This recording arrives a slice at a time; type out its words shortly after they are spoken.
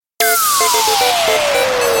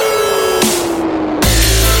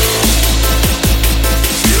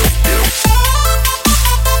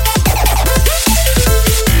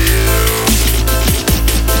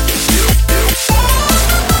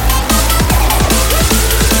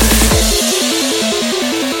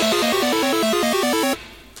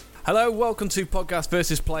Welcome to Podcast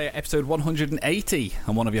vs. Player, episode 180.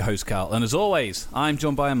 I'm one of your hosts, Carl, and as always, I'm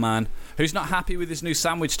joined by a man who's not happy with his new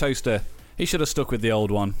sandwich toaster. He should have stuck with the old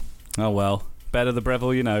one. Oh well, better the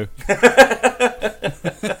Breville you know.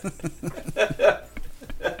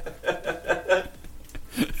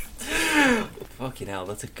 Fucking hell,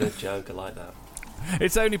 that's a good joke, I like that.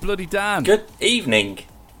 It's only bloody Dan. Good evening.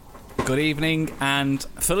 Good evening, and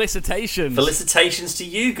felicitations. Felicitations to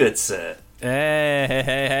you, good sir.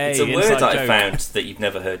 Hey. It's a word I found that you've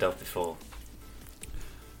never heard of before.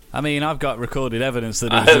 I mean, I've got recorded evidence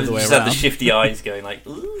that it was the other way around. Had the shifty eyes going like,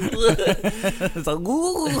 ooh. It's like,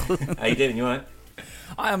 ooh. How you doing? You alright?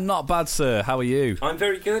 I am not bad, sir. How are you? I'm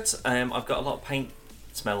very good. I've got a lot of paint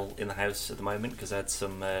smell in the house at the moment because I had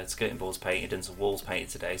some skirting boards painted and some walls painted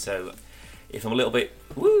today. So if I'm a little bit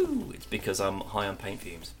woo, it's because I'm high on paint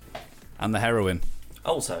fumes. And the heroin.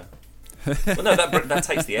 Also. Well, no, that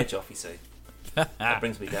takes the edge off, you see. That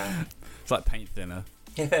brings me down. It's like paint thinner.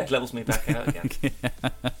 Yeah, it levels me back out again.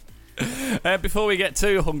 Before we get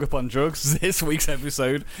too hung up on drugs, this week's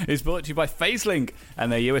episode is brought to you by FaceLink and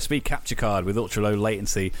their USB capture card with ultra-low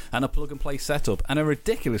latency and a plug-and-play setup and a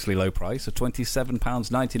ridiculously low price of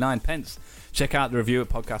 £27.99. Check out the review at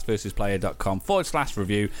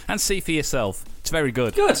podcastversusplayer.com/review and see for yourself. It's very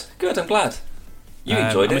good. Good, I'm glad. You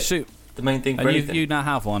enjoyed it. The main thing for anything. You now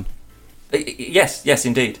have one. Yes,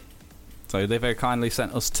 indeed. So they very kindly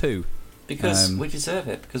sent us two. Because we deserve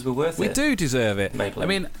it. Because we're worth it. We do deserve it. Maybelline. I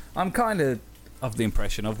mean, I'm kind of the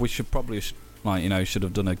impression of we should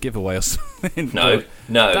have done a giveaway or something. No.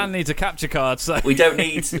 Dan needs a capture card, so we don't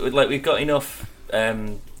need. We've got enough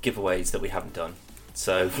giveaways that we haven't done.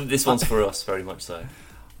 So this one's for us, very much so.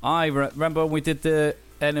 I remember when we did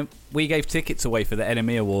we gave tickets away for the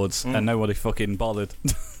Enemy Awards, and nobody fucking bothered.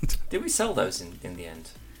 Did we sell those in the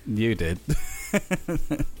end? You did.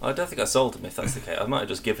 I don't think I sold them, if that's the case. I might have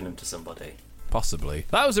just given them to somebody. Possibly.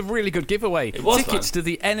 That was a really good giveaway. It was, tickets to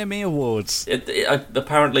the Enemy Awards.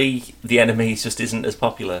 Apparently, the Enemies just isn't as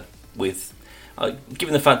popular with...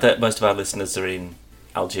 given the fact that most of our listeners are in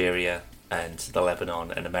Algeria and the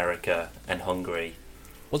Lebanon and America and Hungary.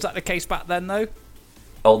 Was that the case back then, though?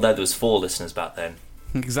 Oh, no, there was 4 listeners back then.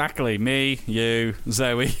 Exactly. Me, you,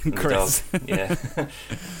 Zoe, and Chris. The dog. Yeah.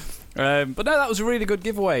 But no, that was a really good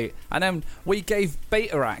giveaway. And then we gave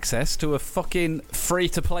beta access to a fucking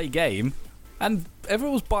free-to-play game, and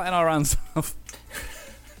everyone was biting our hands off.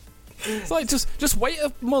 It's like, just wait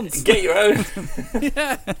a month. Get your own.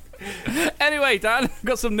 Yeah. Anyway, Dan, I've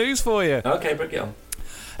got some news for you. Okay, bring it on.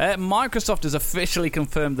 Microsoft has officially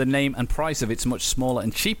confirmed the name and price of its much smaller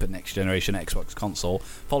and cheaper next-generation Xbox console,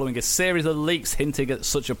 following a series of leaks hinting that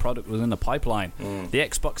such a product was in the pipeline. The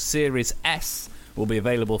Xbox Series S will be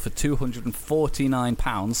available for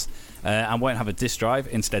 £249 and won't have a disk drive,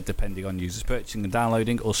 instead depending on users purchasing and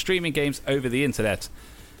downloading or streaming games over the internet.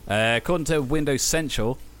 According to Windows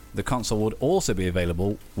Central, the console would also be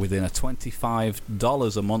available within a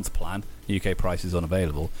 $25 a month plan. UK price is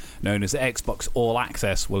unavailable. Known as Xbox All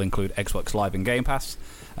Access, will include Xbox Live and Game Pass,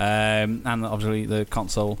 and obviously the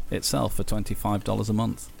console itself for $25 a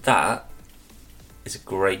month. That is a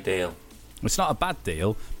great deal. It's not a bad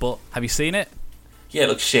deal, but have you seen it? Yeah, it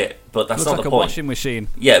looks shit, but that's not like the a point. Washing machine.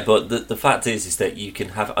 Yeah, but the fact is that you can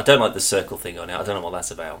have... I don't like the circle thing on it. I don't know what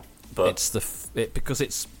that's about. But it's because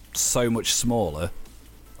it's so much smaller.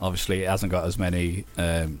 Obviously, it hasn't got as many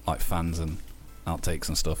like fans and outtakes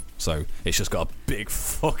and stuff. So it's just got a big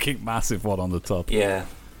fucking massive one on the top. Yeah,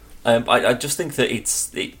 I just think that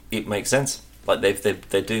it makes sense. Like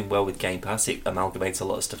they're doing well with Game Pass. It amalgamates a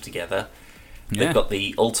lot of stuff together. Yeah. They've got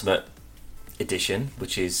the Ultimate Edition,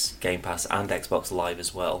 which is Game Pass and Xbox Live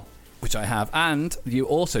as well, which I have, and you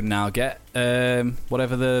also now get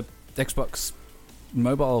whatever the Xbox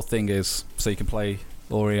mobile thing is, so you can play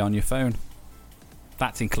Ori on your phone.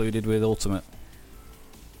 That's included with Ultimate.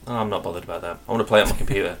 Oh, I'm not bothered about that. I want to play it on my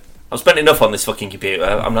computer. I've spent enough on this fucking computer.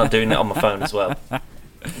 I'm not doing it on my phone as well.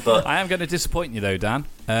 But I am going to disappoint you though, Dan,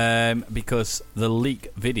 because the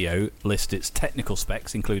leak video lists its technical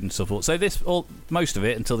specs, including support. So most of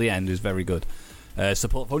it until the end is very good.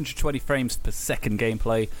 Support for 120 frames per second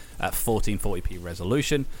gameplay at 1440p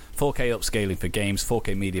resolution, 4K upscaling for games,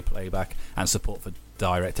 4K media playback, and support for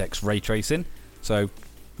DirectX ray tracing. So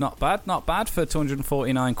not bad for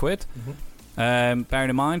 249 quid. Mm-hmm. Bearing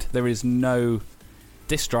in mind there is no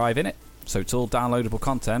disk drive in it, so it's all downloadable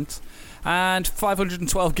content, and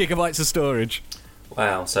 512 gigabytes of storage.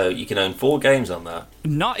 Wow, so you can own 4 games on that.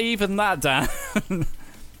 Not even that, Dan.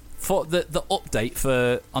 For the update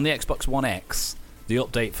for on the Xbox One X, the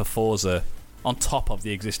update for Forza on top of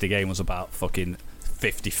the existing game was about fucking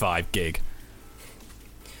 55 gig.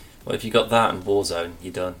 Well, if you got that and Warzone,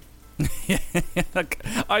 you're done.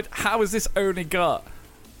 How has this only got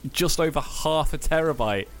just over half a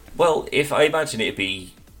terabyte? Well, if I imagine it'd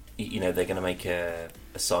be, they're going to make a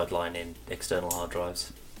sideline in external hard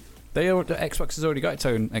drives. Xbox has already got its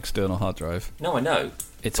own external hard drive. No, I know.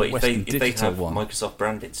 It's but a Western if they have one. Microsoft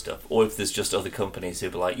branded stuff, or if there's just other companies who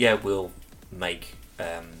be like, yeah, we'll make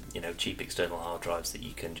cheap external hard drives that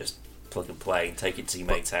you can just plug and play and take it to your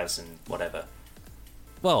mate's house and whatever.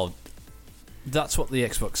 Well, that's what the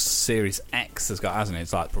Xbox Series X has got, hasn't it?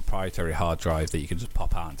 It's like a proprietary hard drive that you can just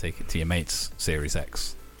pop out and take it to your mate's Series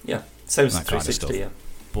X. Yeah, same as the That kind of 360. stuff. Yeah.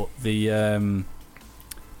 But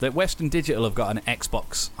the Western Digital have got an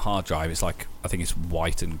Xbox hard drive. It's like, I think it's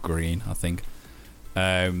white and green, I think.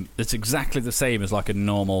 It's exactly the same as like a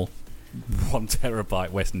normal 1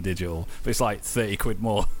 terabyte Western Digital, but it's like 30 quid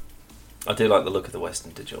more. I do like the look of the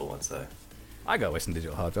Western Digital ones, though. I got a Western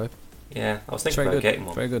Digital hard drive. Yeah, I was It's thinking very about good. getting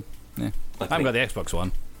one. Very good. Yeah. I haven't got the Xbox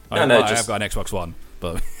One. I have got an Xbox One,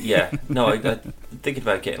 but Yeah, no, I'm thinking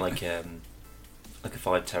about getting like a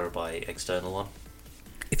 5 terabyte external one.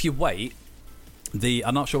 if you wait,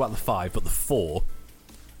 I'm not sure about the 5, but the 4,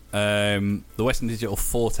 the Western Digital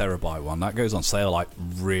 4 terabyte one, that goes on sale like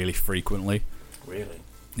really frequently. Really?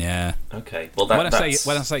 Yeah. Okay. Well, when I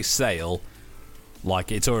say sale,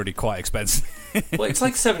 like it's already quite expensive. well, it's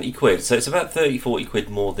like 70 quid, so it's about 30-40 quid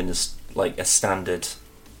more than a standard,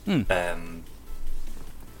 just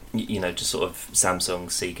sort of Samsung,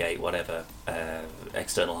 Seagate, whatever,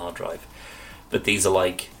 external hard drive. But these are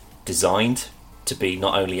like designed to be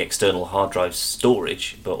not only external hard drive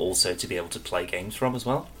storage, but also to be able to play games from as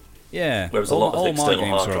well. Yeah. Whereas a lot of the external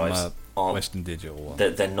hard drives aren't. Western Digital one.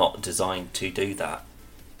 They're not designed to do that.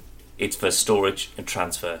 It's for storage and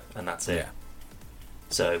transfer, and that's it. Yeah.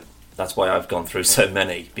 So that's why I've gone through so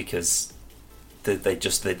many, because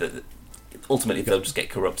ultimately they'll just get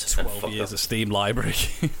corrupt and 12 fucked years up. of Steam library.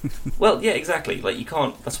 Well, yeah, exactly. Like you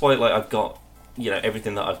can't. That's why, like I've got,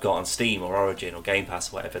 everything that I've got on Steam or Origin or Game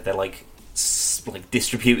Pass or whatever. They're like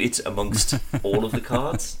distributed amongst all of the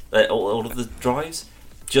cards, all of the drives,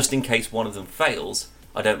 just in case one of them fails.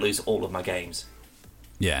 I don't lose all of my games.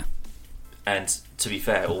 Yeah. And to be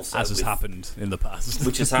fair, also as has happened in the past,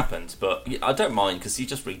 which has happened, but I don't mind because you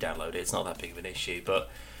just re-download it. It's not that big of an issue. But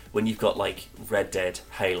when you've got like Red Dead,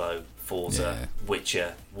 Halo, Forza,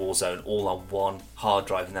 Witcher, Warzone all on one hard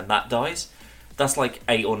drive, and then that dies, that's like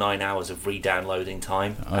 8 or 9 hours of re-downloading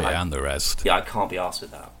time. And the rest. Yeah, I can't be arsed with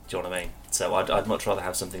that. Do you know what I mean? So I'd much rather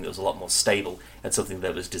have something that was a lot more stable and something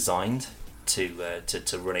that was designed to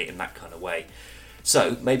run it in that kind of way.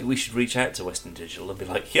 So maybe we should reach out to Western Digital and be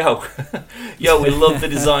like, yo, we love the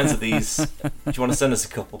designs of these. Do you want to send us a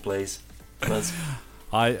couple, please?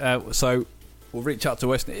 So we'll reach out to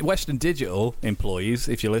Western Digital employees.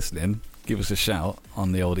 If you're listening, give us a shout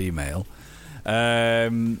on the old email.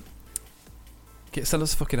 Send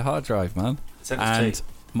us a fucking hard drive, man. And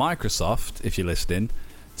Microsoft, if you're listening,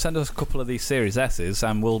 send us a couple of these Series S's,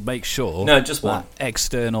 and we'll make sure just one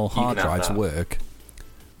external hard drives work.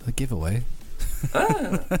 A giveaway.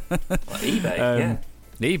 eBay, yeah.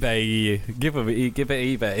 eBay, give it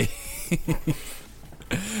eBay.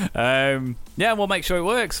 We'll make sure it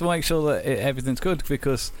works. We'll make sure that everything's good,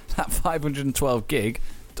 because that 512 gig.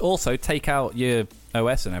 Also, take out your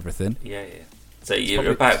OS and everything. Yeah. So you're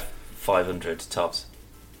about 500 tops.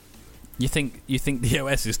 You think the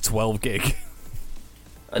OS is 12 gig?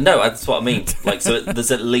 No, that's what I mean. Like, so there's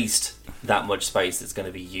at least that much space that's going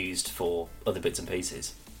to be used for other bits and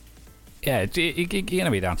pieces. Yeah, you're going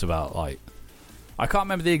to be down to about, like, I can't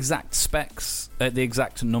remember the exact specs, the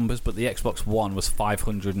exact numbers, but the Xbox One was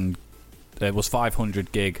 500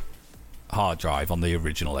 gig hard drive on the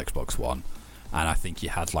original Xbox One, and I think you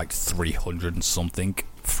had like 300 and something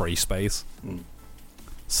free space.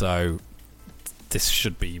 So this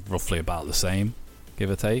should be roughly about the same,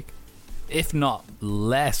 give or take, if not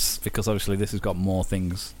less, because obviously this has got more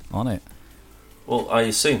things on it. Well, I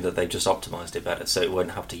assume that they've just optimised it better, so it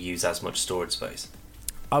won't have to use as much storage space.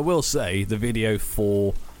 I will say the video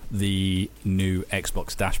for the new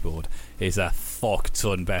Xbox dashboard is a fuck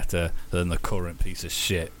ton better than the current piece of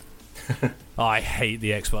shit. I hate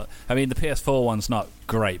the Xbox. I mean, the PS4 one's not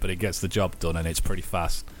great, but it gets the job done and it's pretty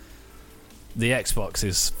fast. The Xbox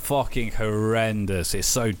is fucking horrendous. It's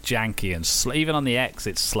so janky and even on the X,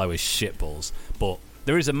 it's slow as shitballs. But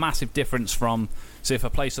there is a massive difference from. So if I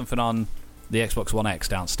play something on the Xbox One X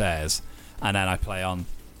downstairs, and then I play on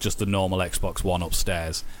just the normal Xbox One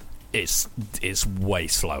upstairs, it's way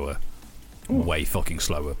slower. Ooh. Way fucking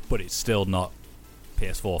slower. But it's still not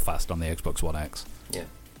PS4 fast on the Xbox One X. Yeah.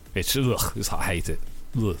 I hate it.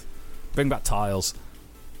 Ugh. Bring back tiles.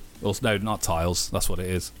 Also, no, not tiles. That's what it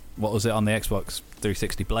is. What was it on the Xbox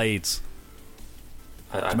 360? Blades.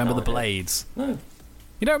 Do you remember the blades? No.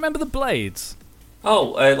 You don't remember the blades?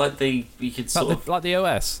 Oh, like the you could sort of like the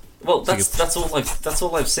OS. Well, that's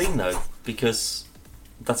all I've seen though, because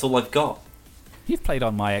that's all I've got. You've played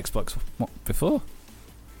on my Xbox before.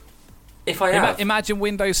 If I have, imagine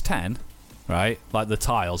Windows 10, right? Like the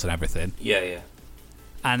tiles and everything. Yeah.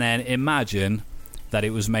 And then imagine that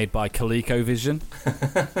it was made by ColecoVision.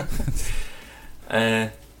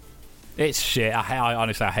 It's shit. I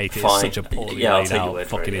honestly hate it. Fine. It's such a poorly laid out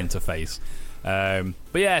fucking interface.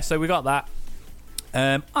 But yeah, so we got that.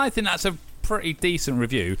 I think that's a pretty decent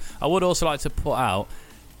review. I would also like to put out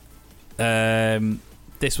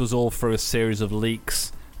this was all through a series of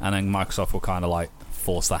leaks, and then Microsoft will kind of like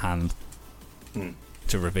force the hand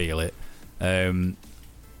to reveal it.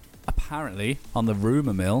 Apparently, on the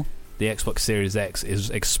rumour mill, the Xbox Series X is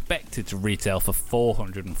expected to retail for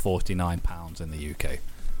 £449 in the UK.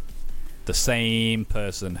 The same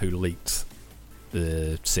person who leaked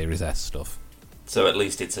the Series S stuff. So at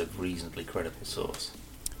least it's a reasonably credible source.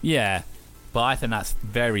 Yeah, but I think that's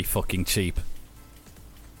very fucking cheap.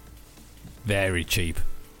 Very cheap.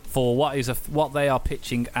 For what they are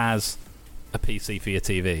pitching as a PC for your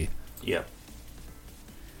TV. Yeah.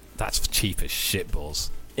 That's cheap as shit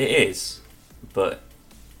balls. It is, but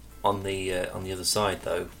on the other side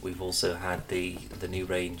though, we've also had the new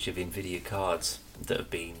range of Nvidia cards that have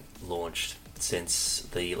been launched since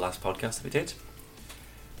the last podcast that we did.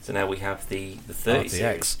 So now we have the 30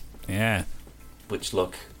 series, yeah, which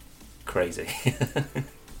look crazy.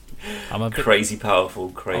 I'm a bit crazy powerful,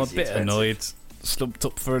 crazy. I'm a bit expensive. annoyed. Slumped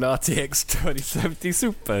up for an RTX 2070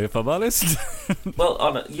 Super, if I'm honest.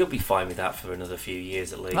 Well, you'll be fine with that for another few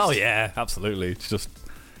years at least. Oh yeah, absolutely. It's just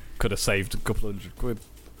could have saved a couple £100.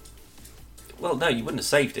 Well, no, you wouldn't have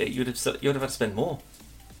saved it. You'd have had to spend more.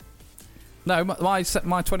 No, my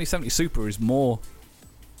 2070 Super is more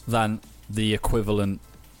than the equivalent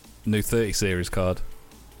new 30 series card.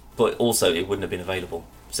 But also, it wouldn't have been available.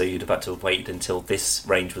 So you'd have had to have waited until this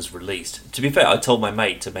range was released. To be fair, I told my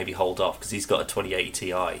mate to maybe hold off because he's got a 2080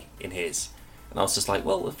 Ti in his. And I was just like,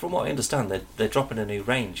 well, from what I understand, they're dropping a new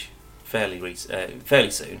range fairly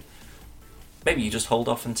soon. Maybe you just hold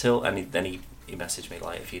off until... And then he messaged me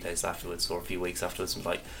like a few days afterwards or a few weeks afterwards and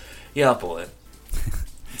was like, yeah, I bought it.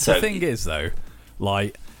 So the thing is, though,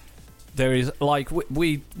 like, there is... Like,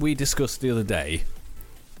 we discussed the other day,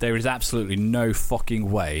 there is absolutely no fucking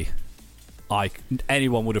way... Like,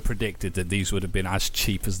 anyone would have predicted that these would have been as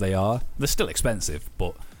cheap as they are. They're still expensive,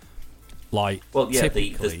 but like, well, yeah,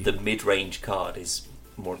 typically... the mid-range card is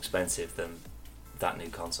more expensive than that new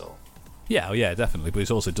console. Yeah, definitely. But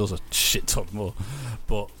it also does a shit ton more.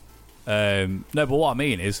 But no, but what I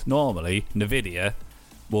mean is, normally Nvidia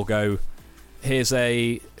will go, here's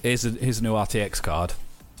a new RTX card,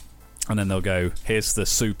 and then they'll go, here's the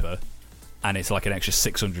Super, and it's like an extra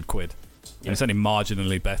 £600, and it's only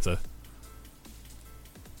marginally better.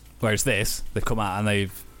 Whereas this, they've come out and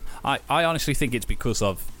they've... I honestly think it's because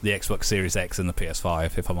of the Xbox Series X and the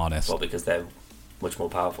PS5, if I'm honest. Well, because they're much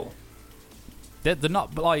more powerful. They're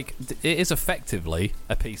not, like... It is effectively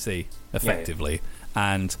a PC, effectively.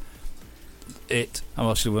 Yeah. And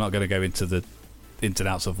obviously, we're not going to go into the ins and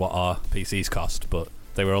outs of what our PCs cost, but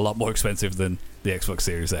they were a lot more expensive than the Xbox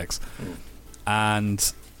Series X.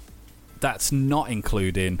 And that's not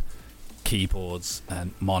including keyboards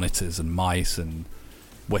and monitors and mice and...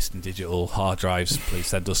 Western Digital hard drives, please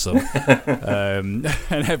send us some, and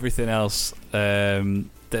everything else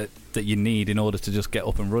that you need in order to just get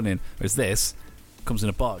up and running. Whereas this comes in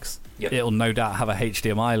a box. Yep. It'll no doubt have a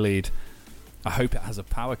HDMI lead. I hope it has a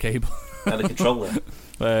power cable and a controller.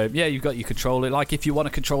 Yeah, you've got your controller. Like, if you want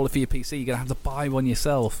a controller for your PC, you're gonna have to buy one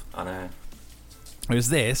yourself. I know. Whereas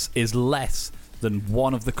this is less than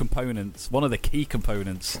one of the key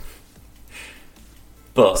components.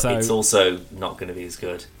 But it's also not going to be as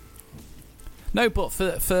good. No, but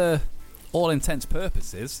for all intents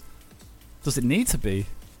purposes, does it need to be?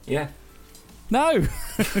 Yeah. No.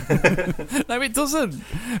 No, it doesn't.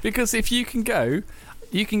 Because if you can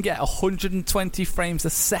get 120 frames a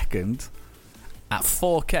second at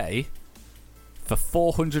 4K for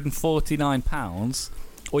 £449,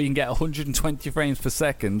 or you can get 120 frames per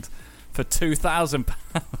second for £2,000.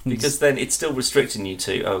 Because then it's still restricting you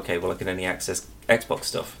to, okay, well, I can only access Xbox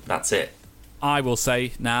stuff. That's it. I will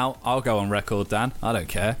say now, I'll go on record, Dan. I don't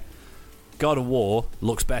care. God of War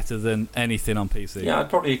looks better than anything on PC. Yeah, I'd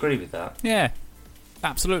probably agree with that. Yeah,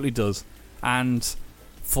 absolutely does. And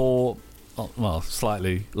for, well,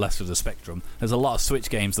 slightly less of the spectrum, there's a lot of Switch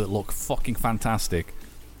games that look fucking fantastic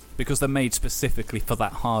because they're made specifically for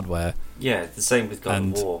that hardware. Yeah, the same with God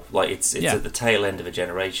of War. Like, it's at the tail end of a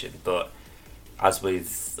generation, but as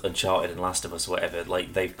with Uncharted and Last of Us or whatever,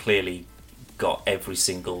 like, they've clearly got every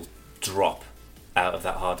single drop out of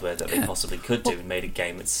that hardware that they possibly could do and made a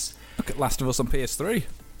game that's... Look at Last of Us on PS3.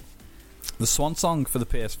 The swan song for the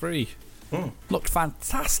PS3 looked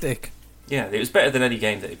fantastic. Yeah, it was better than any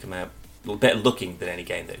game that had come out. Well, better looking than any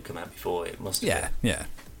game that had come out before it, must have been. Yeah.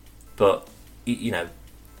 But, you know,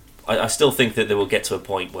 I still think that they will get to a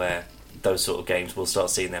point where those sort of games, we'll start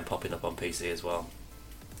seeing them popping up on PC as well.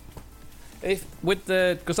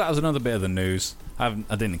 Because that was another bit of the news. I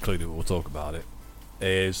didn't include it, but we'll talk about it.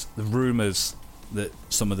 Is the rumours that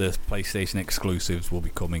some of the PlayStation exclusives will be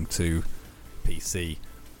coming to PC,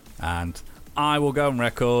 and I will go on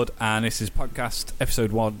record. And this is podcast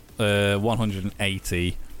episode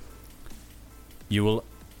 180.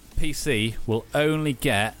 PC will only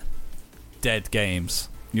get dead games.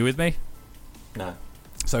 You with me? No.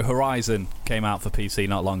 So Horizon came out for PC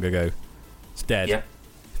not long ago. It's dead. Yeah.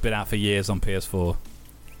 Been out for years on PS4.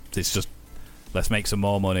 It's just, let's make some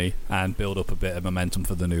more money and build up a bit of momentum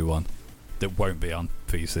for the new one that won't be on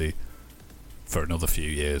PC for another few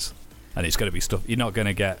years. And it's going to be stuff you're not going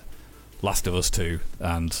to get. Last of Us 2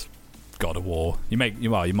 and God of War. You might.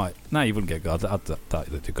 No, you wouldn't get God. I'd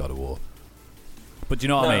doubt you do God of War. But do you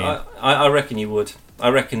know what I mean? I reckon you would. I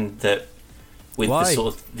reckon that with Why? the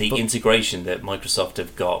sort of integration that Microsoft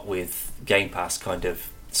have got with Game Pass, kind of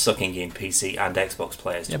sucking in PC and Xbox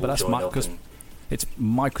players to all join up. It's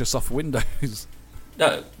Microsoft Windows.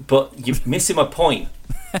 No, but you're missing my point.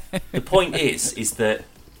 The point is that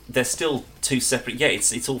they're still two separate. Yeah,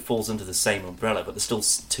 it all falls under the same umbrella, but they're still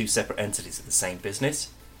two separate entities of the same business.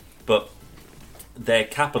 But they're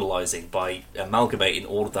capitalising by amalgamating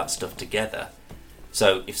all of that stuff together.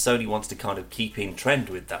 So if Sony wants to kind of keep in trend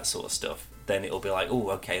with that sort of stuff, then it'll be like,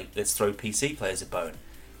 oh, okay, let's throw PC players a bone.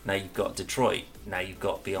 Now you've got Detroit. Now you've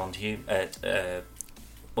got Beyond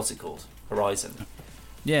what's it called? Horizon.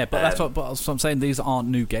 Yeah, but that's what I'm saying. These aren't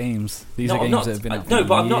new games. These are games that have been out for No,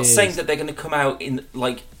 but years. I'm not saying that they're going to come out in,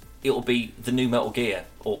 like, it'll be the new Metal Gear.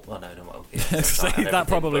 Or, no, Metal Gear. That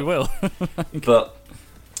probably will. But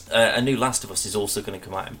a new Last of Us is also going to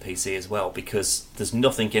come out in PC as well, because there's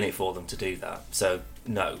nothing in it for them to do that. So,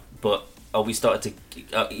 no. But are we starting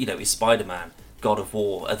to, is Spider-Man, God of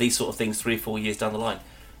War, are these sort of things 3 or 4 years down the line?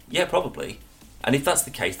 Yeah, probably. And if that's the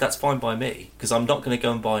case, that's fine by me, because I'm not going to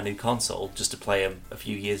go and buy a new console just to play them a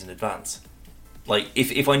few years in advance. Like,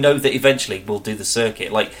 if I know that eventually we'll do the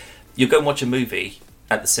circuit, like, you'll go and watch a movie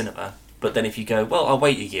at the cinema, but then if you go, well, I'll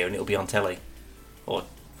wait a year and it'll be on telly, or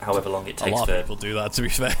however long it takes. A lot of people do that, to be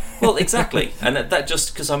fair. Well, exactly. And that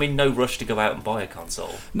just because I'm in no rush to go out and buy a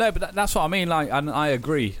console. No, but that's what I mean. Like, and I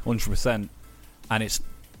agree 100%. And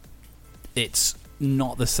it's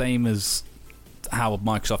not the same as how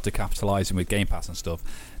Microsoft are capitalising with Game Pass and stuff.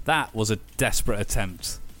 That was a desperate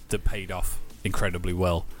attempt that paid off incredibly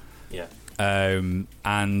well. Yeah. And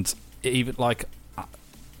even like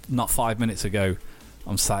not 5 minutes ago,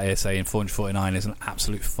 I'm sat here saying $449 is an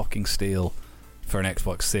absolute fucking steal for an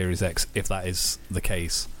Xbox Series X. If that is the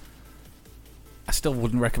case, I still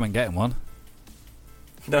wouldn't recommend getting one.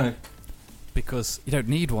 No, because you don't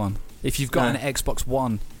need one. If you've got an Xbox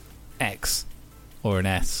One X or an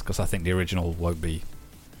S, because I think the original won't be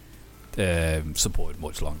supported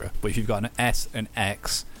much longer. But if you've got an S, an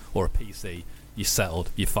X, or a PC, you're settled.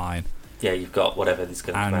 You're fine. Yeah, you've got whatever that's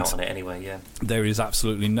going to come out on it anyway. Yeah, there is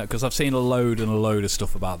absolutely no, because I've seen a load of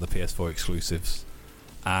stuff about the PS4 exclusives,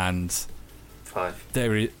 and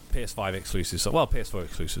there is PS5 exclusives. Well, PS4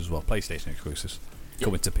 exclusives as well, PlayStation exclusives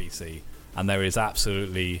coming to PC, and there is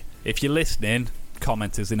absolutely, if you're listening,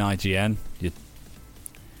 commenters in IGN, you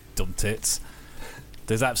dumb tits.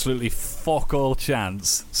 There's absolutely fuck all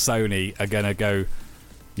chance Sony are gonna go,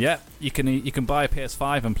 yeah, you can buy a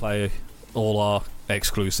PS5 and play all our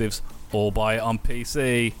exclusives, or buy it on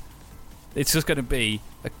PC. It's just going to be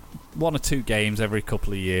one or two games every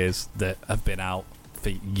couple of years that have been out for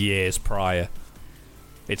years prior.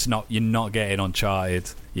 It's not, you're not getting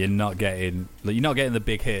Uncharted, you're not getting the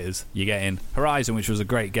big hitters. You're getting Horizon, which was a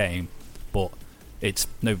great game, but it's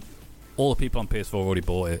no, all the people on PS4 already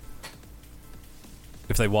bought it.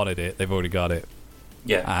 If they wanted it, they've already got it.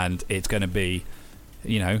 Yeah. And it's going to be,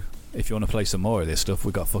 if you want to play some more of this stuff,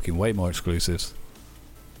 we've got fucking way more exclusives.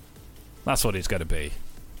 That's what it's going to be.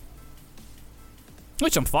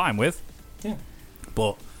 Which I'm fine with. Yeah.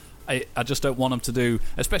 But I just don't want them to do,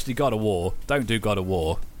 especially God of War. Don't do God of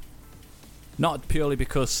War. Not purely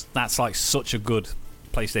because that's like such a good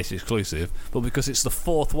PlayStation exclusive, but because it's the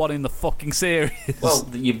fourth one in the fucking series. Well,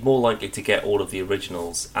 you're more likely to get all of the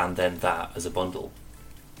originals and then that as a bundle.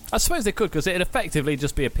 I suppose they could, because it'd effectively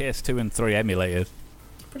just be a PS2 and 3 emulated.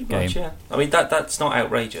 Pretty much, yeah. I mean, that's not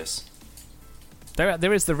outrageous.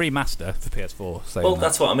 There is the remaster for PS4. Well,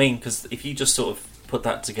 that's what I mean, because if you just sort of put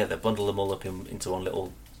that together, bundle them all up into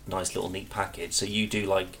one nice little neat package, so you do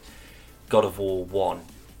like God of War 1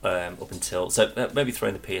 up until... So maybe throw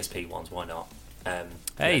in the PSP ones, why not?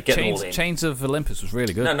 Hey, Chains of Olympus was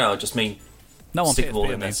really good. No, I just mean no one stick them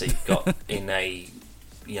all in there so you've got in a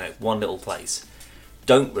one little place.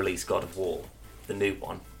 Don't release God of War, the new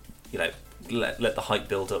one. Let the hype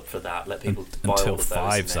build up for that. Let people buy until all of those.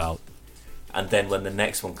 5's out. And then when the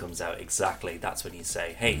next one comes out, exactly, that's when you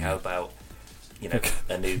say, hey, how about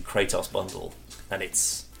a new Kratos bundle? And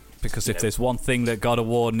it's... Because if there's one thing that God of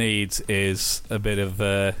War needs is a bit of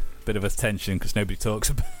attention, because nobody talks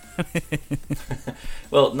about it.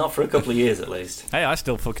 Well, not for a couple of years at least. Hey, I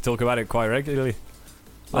still fucking talk about it quite regularly.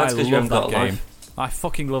 Well, that's because you haven't got a game. life. I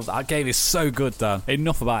fucking love that game. Is so good, Dan.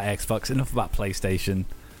 Enough about Xbox. Enough about PlayStation.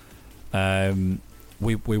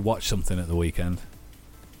 We watched something at the weekend.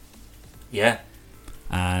 Yeah.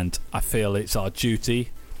 And I feel it's our duty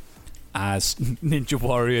as Ninja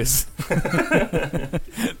Warriors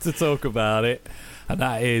to talk about it. And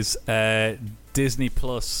that is Disney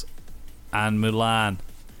Plus and Mulan,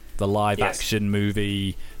 the live-action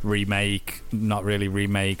movie remake, not really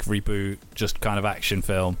remake, reboot, just kind of action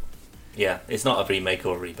film. Yeah, it's not a remake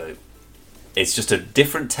or a reboot. It's just a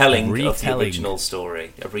different telling of the original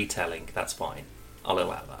story. A retelling, that's fine. I'll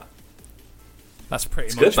allow that. That's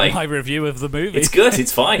pretty much my review of the movie. It's good,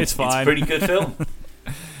 it's fine. It's fine. It's a pretty good film.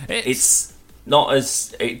 It's not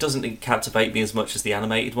as... It doesn't captivate me as much as the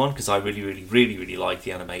animated one, because I really, really, really, really like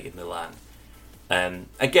the animated Mulan.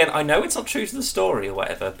 Again, I know it's not true to the story or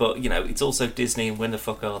whatever, but, it's also Disney, and when the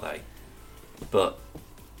fuck are they? But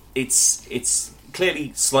it's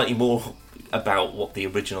clearly slightly more about what the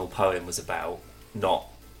original poem was about, not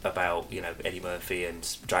about, Eddie Murphy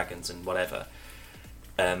and dragons and whatever.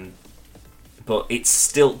 But it's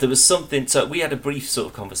still... There was something... So we had a brief sort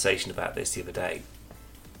of conversation about this the other day,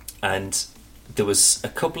 and there was a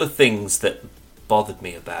couple of things that bothered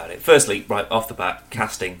me about it. Firstly, right off the bat,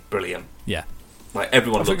 casting, brilliant. Yeah. Like,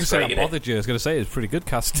 everyone looks great in it. That bothered you. I was going to say, it's pretty good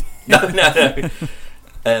casting. No.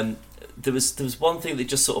 There was one thing that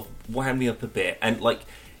just sort of wound me up a bit, and like,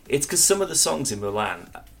 it's because some of the songs in Mulan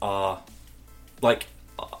are like,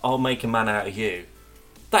 "I'll Make a Man Out of You."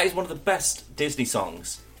 That is one of the best Disney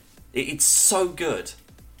songs. It's so good.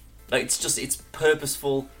 Like, it's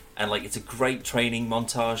purposeful, and like, it's a great training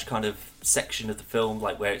montage kind of section of the film,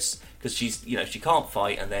 like where it's because she's she can't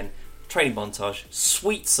fight, and then training montage,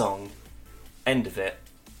 sweet song, end of it.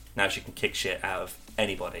 Now she can kick shit out of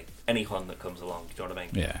anybody, any Hun that comes along. Do you know what I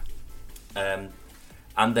mean? Yeah.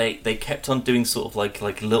 And they kept on doing sort of like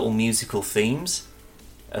little musical themes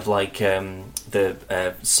of like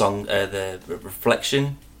the song, the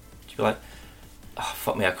Reflection. You'd be like, oh,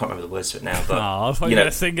 fuck me, I can't remember the words to it now. But I thought you were going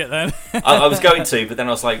to sing it then. I was going to, but then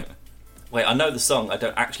I was like, wait, I know the song. I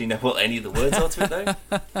don't actually know what any of the words are to it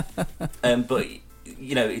though. But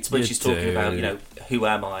it's when she's talking about who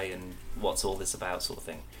am I and what's all this about, sort of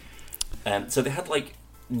thing. So they had like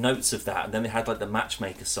notes of that, and then they had like the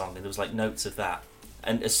Matchmaker song, and there was like notes of that.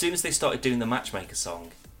 And as soon as they started doing the Matchmaker song,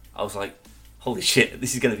 I was like, holy shit,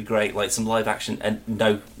 this is going to be great. Like, some live action, and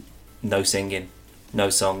no singing, no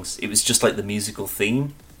songs. It was just like the musical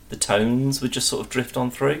theme. The tones would just sort of drift on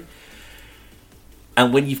through.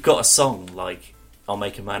 And when you've got a song like "I'll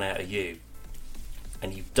Make a Man Out of You"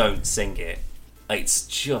 and you don't sing it, it's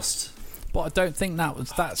just... But I don't think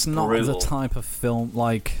that's not brutal. The type of film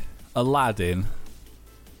like Aladdin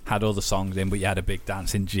had other songs in, but you had a big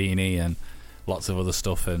dancing genie and lots of other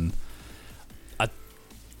stuff, and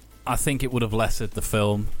I think it would have lessened the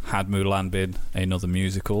film had Mulan been another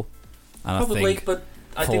musical. And probably, but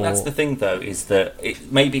I think that's the thing though, is that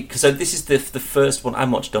it maybe because this is the first one. I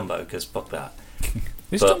watched Dumbo because fuck that.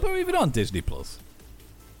 Is Dumbo even on Disney Plus?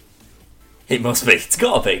 It must be. It's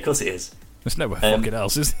got to be. Of course it is. There's nowhere fucking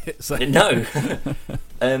else, is it? So. No.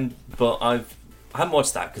 But I haven't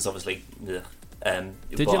watched that because obviously. Did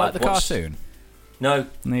you like the cartoon? No.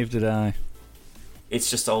 Neither did I. It's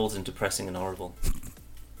just old and depressing and horrible.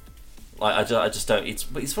 Like I just don't.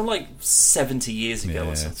 It's from like 70 years ago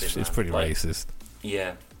or something. It's pretty racist.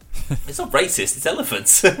 Yeah. It's not racist. It's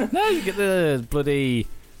elephants. No, you get the bloody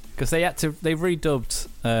because they redubbed.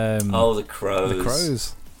 The crows. The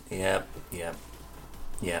crows. Yeah.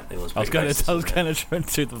 Yeah, it was. I was going to try and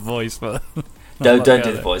do the voice, but don't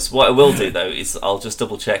do the voice. What I will do though is I'll just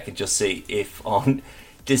double check and just see if on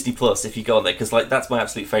Disney Plus, if you go on there, because like that's my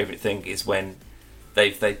absolute favourite thing is when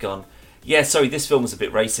they've gone. Yeah, sorry, this film was a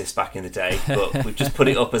bit racist back in the day, but we've just put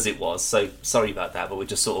it up as it was. So sorry about that, but we're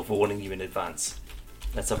just sort of warning you in advance.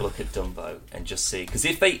 Let's have a look at Dumbo and just see, because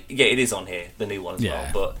if it is on here, the new one as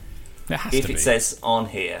well. But if it says on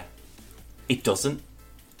here, it doesn't.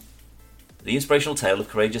 The inspirational tale of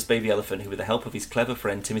courageous baby elephant who, with the help of his clever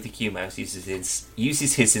friend Timothy Q Mouse, uses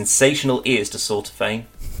his sensational ears to soar to fame.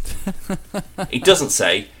 It doesn't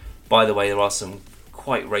say. By the way, there are some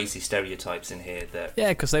quite racy stereotypes in here that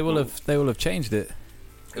because they will have changed it.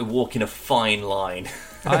 Walking a fine line.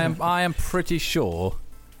 I am pretty sure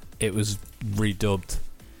it was redubbed.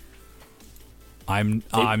 I'm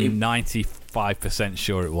 95%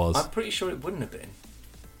 sure it was. I'm pretty sure it wouldn't have been.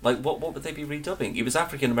 Like, what would they be redubbing? It was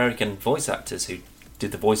African American voice actors who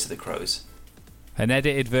did the voice of the crows. An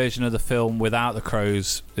edited version of the film without the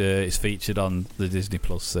crows is featured on the Disney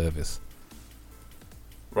Plus service.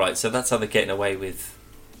 Right, so that's how they're getting away with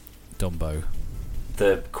Dumbo.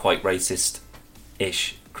 The quite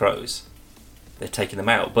racist-ish crows. They're taking them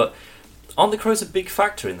out. But aren't the crows a big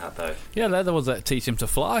factor in that, though? Yeah, they're the ones that teach him to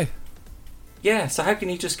fly. Yeah, so how can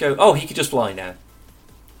you just go, oh, he could just fly now.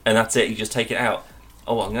 And that's it, you just take it out.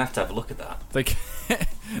 Oh, I'm going to have a look at that.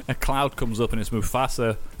 A cloud comes up and it's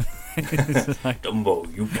Mufasa. Like,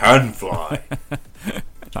 Dumbo, you can fly.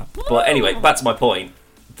 But anyway, back to my point.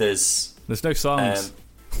 There's no songs.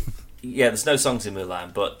 There's no songs in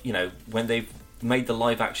Mulan, but, you know, when they've made the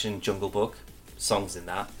live-action Jungle Book, songs in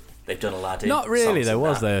that. They've done Aladdin. Not really, there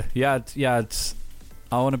was there. You had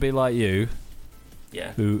I Want to Be Like You.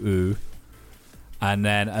 Yeah. Ooh, ooh. And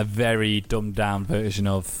then a very dumbed-down version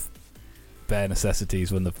of Bare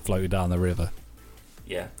Necessities when they floated down the river.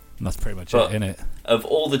 Yeah. And that's pretty much it, innit? Of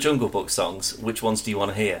all the Jungle Book songs, which ones do you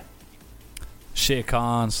want to hear? Shere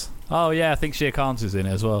Khan's. Oh, yeah, I think Shere Khan's is in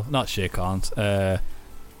it as well. Not Shere Khan's.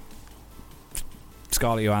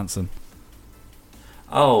 Scarlett Johansson.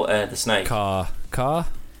 Oh, the snake. Carr,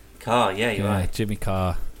 yeah, you're right. Jimmy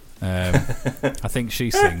Carr. I think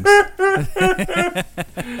she sings.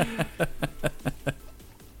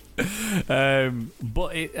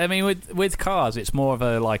 But with Cars, it's more of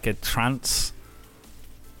a trance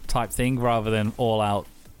type thing rather than all out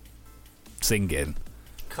singing.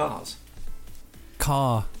 Cars.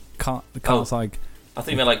 The Cars like. I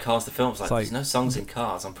think you meant like Cars the films. There's no songs in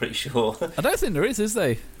Cars. I'm pretty sure. I don't think there is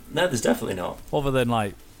there? No, there's definitely not. Other than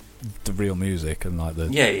like the real music and like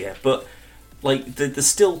the but like there's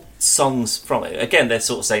still songs from it. Again, they're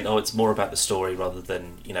sort of saying, oh, it's more about the story rather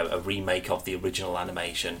than, you know, a remake of the original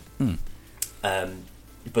animation.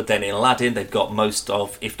 But then in Aladdin, they've got most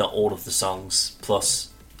of, if not all of the songs,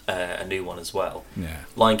 plus a new one as well. Yeah.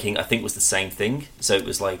 Lion King, I think, was the same thing. So it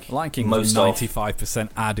was like Lion King was 95%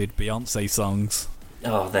 added Beyonce songs.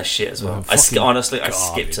 Oh, they're shit as well. I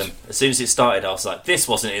skipped them. As soon as it started, I was like, this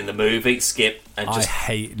wasn't in the movie, skip. And just I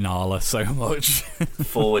hate Nala so much.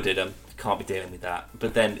 Forwarded them. Can't be dealing with that.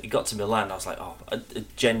 But then it got to Mulan, I was like,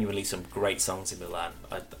 genuinely some great songs in Mulan.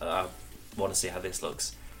 I want to see how this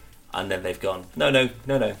looks. And then they've gone, no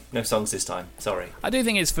songs this time. Sorry. I do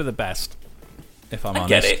think it's for the best, if I'm honest. I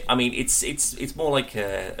get it. I mean, it's more like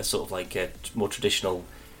a sort of like a more traditional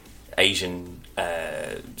Asian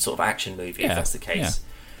sort of action movie, if that's the case,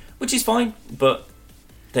 which is fine. But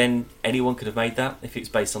then anyone could have made that if it's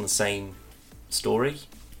based on the same story.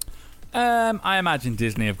 I imagine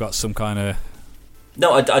Disney have got some kind of.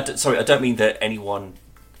 No, sorry, I don't mean that anyone,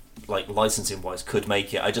 like licensing wise, could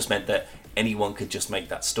make it. I just meant that anyone could just make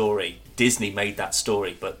that story. Disney made that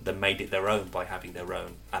story, but they made it their own by having their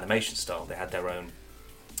own animation style. They had their own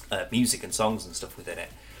music and songs and stuff within it,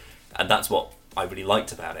 and that's what I really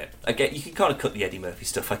liked about it. I get you can kind of cut the Eddie Murphy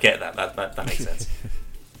stuff. I get that makes sense.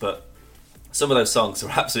 But some of those songs are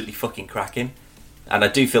absolutely fucking cracking, and I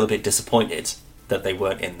do feel a bit disappointed that they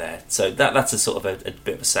weren't in there. So that's a sort of a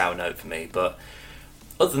bit of a sour note for me. But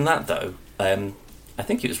other than that, though, I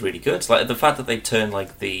think it was really good. Like the fact that they turned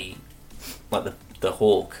the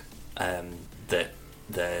hawk, the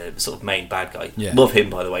sort of main bad guy. Yeah. Love him,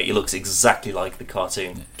 by the way. He looks exactly like the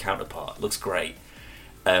cartoon counterpart. Looks great.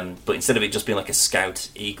 But instead of it just being like a scout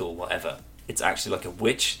eagle, whatever, it's actually like a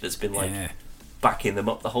witch that's been backing them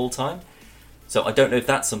up the whole time. So I don't know if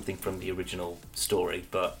that's something from the original story,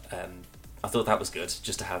 but I thought that was good,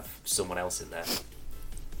 just to have someone else in there.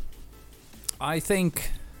 I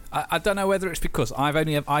think I don't know whether it's because I've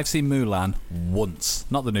seen Mulan once,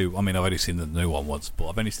 not the new. I mean, I've only seen the new one once, but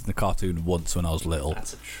I've only seen the cartoon once when I was little.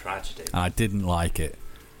 That's a tragedy. And I didn't like it,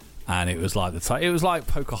 and it was like it was like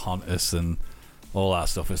Pocahontas and all that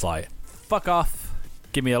stuff. It's like, fuck off,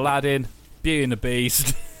 give me Aladdin, Beauty and the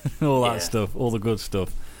Beast, all that stuff, all the good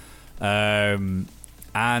stuff. And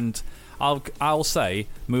I'll say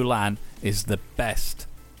Mulan is the best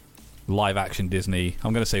live action Disney.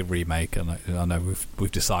 I'm going to say remake, and I know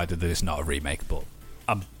we've decided that it's not a remake, but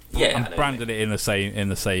I'm branding it in the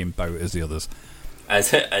same boat as the others.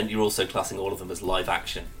 And you're also classing all of them as live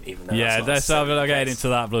action, even though that's not getting into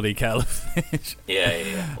that bloody kettle of fish.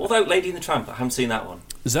 Yeah. Although Lady and the Tramp, I haven't seen that one.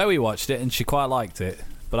 Zoe watched it and she quite liked it,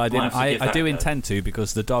 but I didn't. I do intend to,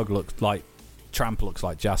 because the dog looks like Tramp looks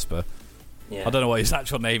like Jasper. Yeah. I don't know what his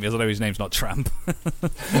actual name is. I know his name's not Tramp.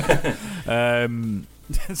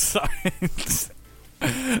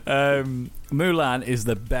 Mulan is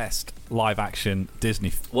the best live action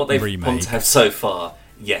Disney what they've remake. Have so far.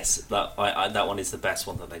 Yes, that one is the best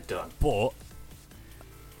one that they've done. But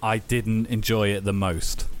I didn't enjoy it the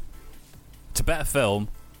most. It's a better film,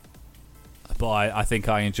 but I think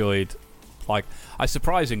I enjoyed... I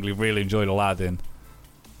surprisingly really enjoyed Aladdin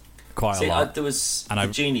quite a lot. There was the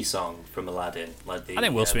Genie song from Aladdin. I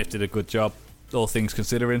think Will Smith did a good job, all things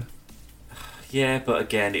considering. Yeah, but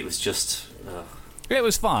again, it was just... It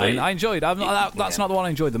was fine. I enjoyed it. That's not the one I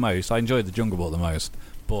enjoyed the most. I enjoyed The Jungle Book the most.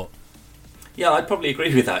 But... yeah, I'd probably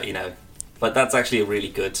agree with that, But that's actually a really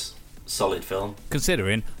good, solid film.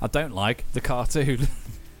 Considering I don't like the cartoon.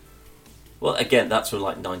 Well, again, that's from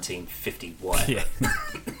 1951. Yeah.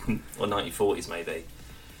 Or 1940s, maybe.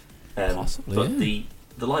 Possibly, but yeah.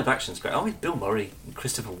 the live action's great. I mean, Bill Murray and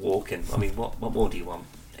Christopher Walken. I mean, what more do you want?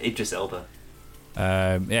 Idris Elba.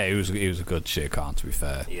 He was a good Shere Khan, to be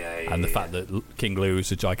fair. And the fact that King Louie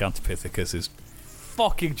is a Gigantopithecus is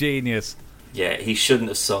fucking genius. Yeah, he shouldn't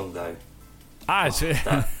have sung, though.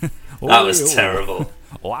 That was terrible.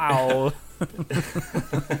 Wow.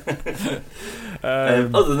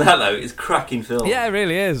 Other than that, though, it's a cracking film. Yeah, it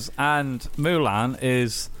really is. And Mulan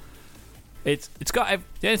is... It's got...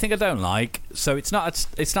 The only thing I don't like... So it's not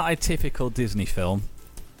a typical Disney film.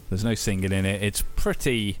 There's no singing in it. It's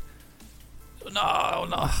pretty... No.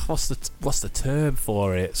 What's the term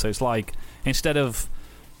for it? So it's like, instead of...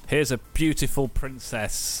 Here's a beautiful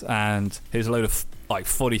princess and here's a load of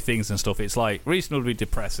funny things and stuff, it's reasonably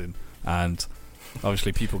depressing, and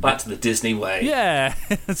obviously people back to the Disney way. Yeah.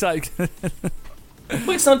 It's like well,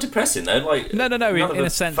 it's not depressing though. No. In a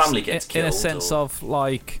sense, family gets killed. In a sense of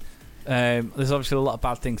there's obviously a lot of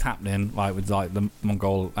bad things happening, with the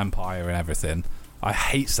Mongol Empire and everything. I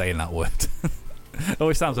hate saying that word. It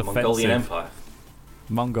always sounds offensive. Mongolian Empire.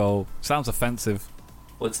 Mongol sounds offensive.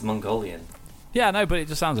 What's Mongolian? Yeah, no, but it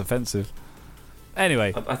just sounds offensive.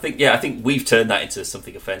 Anyway, I think we've turned that into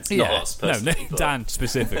something offensive. Not us personally. No, Dan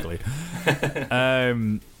specifically.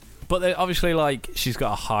 But obviously, she's got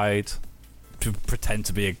to hide, to pretend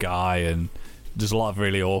to be a guy, and there's a lot of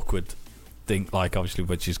really awkward things. Obviously,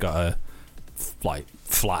 when she's got to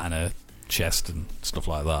flatten her chest and stuff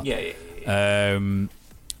like that. Yeah.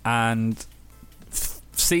 And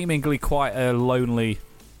seemingly quite a lonely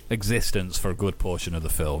existence for a good portion of the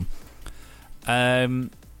film.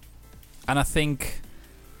 And I think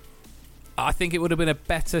it would have been a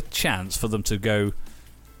better chance for them to go.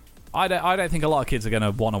 I don't think a lot of kids are going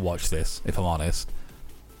to want to watch this, if I'm honest.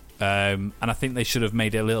 And I think they should have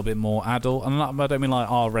made it a little bit more adult. And I don't mean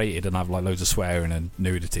R-rated and have loads of swearing and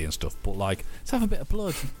nudity and stuff, but let's have a bit of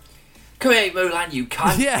blood. Come here, Mulan, you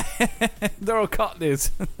cunt. Yeah, they're all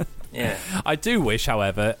cockneys. Yeah. I do wish,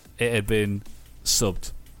 however, it had been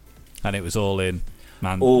subbed, and it was all in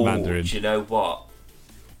Mandarin. Do you know what?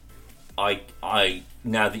 I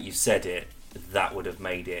now that you've said it, that would have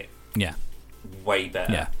made it way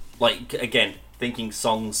better. Yeah. Again, thinking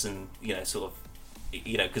songs and sort of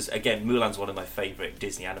because again, Mulan's one of my favourite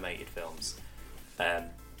Disney animated films.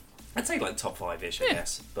 I'd say top 5-ish, I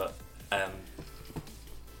guess, but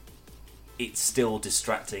it's still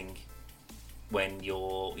distracting when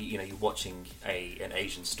you're watching an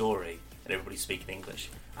Asian story and everybody's speaking English.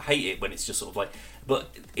 I hate it when it's just sort of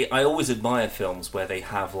but I always admire films where they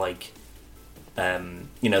have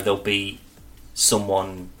there'll be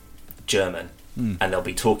someone German and they'll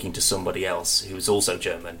be talking to somebody else who is also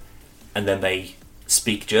German, and then they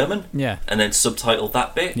speak German, and then subtitle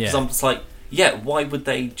that bit. Because I'm just why would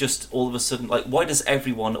they just all of a sudden why does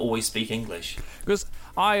everyone always speak English? Because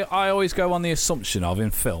I always go on the assumption of,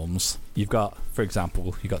 in films, you've got, for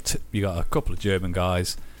example, you got a couple of German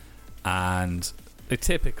guys, and they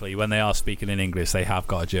typically, when they are speaking in English, they have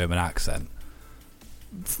got a German accent.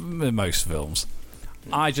 In most films,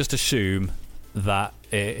 I just assume that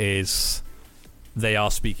they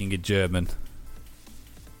are speaking in German.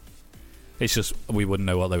 It's just we wouldn't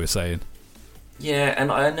know what they were saying. Yeah,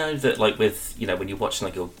 and I know that with when you're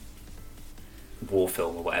watching war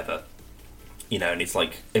film or whatever, you know, and it's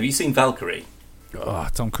like, have you seen Valkyrie? Oh,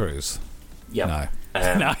 Tom Cruise. Yeah.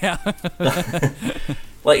 No. No, yeah.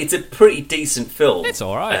 Like, it's a pretty decent film. It's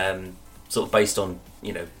all right. Sort of based on,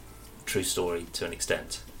 you know, true story to an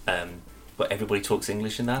extent. But everybody talks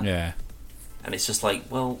English in that. Yeah. And it's just like,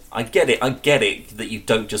 well, I get it that you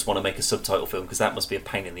don't just want to make a subtitle film, because that must be a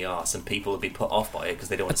pain in the arse, and people would be put off by it because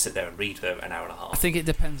they don't want to sit there and read for an hour and a half. I think it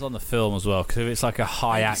depends on the film as well, because if it's like a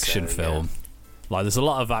high action film, like there's a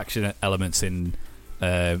lot of action elements in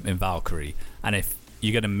Valkyrie, and if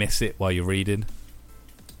you're going to miss it while you're reading,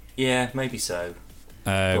 yeah, maybe so.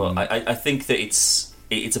 Well, I think that it's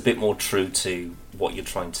a bit more true to what you're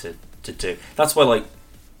trying to do. That's why, like,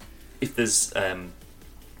 if there's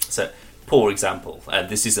so. Poor example, and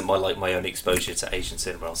this isn't my own exposure to Asian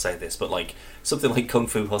cinema, I'll say this, but like something like Kung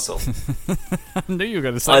Fu Hustle. I knew you were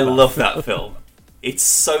going to say I that. love that film. It's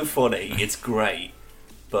so funny, it's great,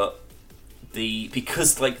 but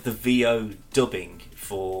because like the VO dubbing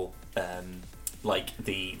for like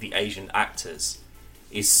the Asian actors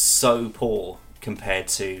is so poor compared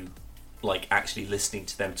to like actually listening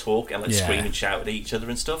to them talk and like scream and shout at each other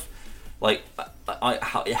and stuff. Like,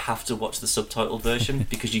 I have to watch the subtitled version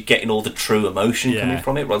because you're getting all the true emotion coming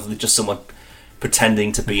from it, rather than just someone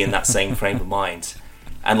pretending to be in that same frame of mind.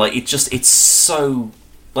 And like, it's so,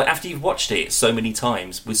 like, after you've watched it so many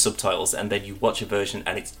times with subtitles, and then you watch a version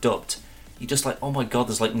and it's dubbed, you're just like, oh my god,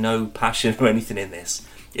 there's like no passion or anything in this.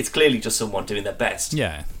 It's clearly just someone doing their best.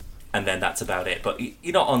 Yeah. And then that's about it. But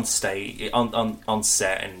you're not on stage, on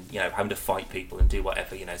set, and, you know, having to fight people and do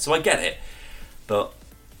whatever, you know. So I get it, but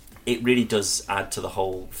it really does add to the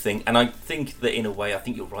whole thing. And I think that in a way, I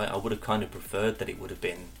think you're right, I would have kind of preferred that it would have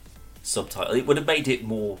been subtitled. It would have made it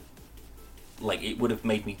more, like, it would have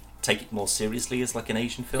made me take it more seriously as like an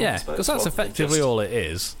Asian film. Yeah, because that's effectively all it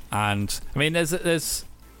is. And I mean, there's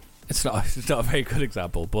it's not a very good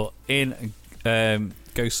example, but in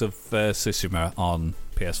Ghost of Tsushima on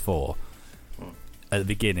PS4, at the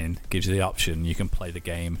beginning gives you the option you can play the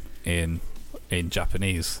game in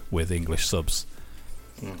Japanese with English subs.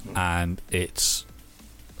 Mm-hmm. And it's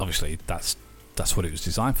obviously that's what it was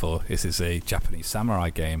designed for. This is a Japanese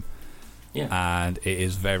samurai game, and it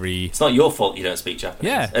is very. It's not your fault you don't speak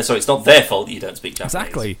Japanese. Yeah, sorry, it's not their fault that you don't speak Japanese.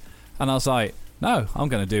 Exactly. And I was like, no, I'm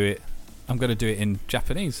going to do it. I'm going to do it in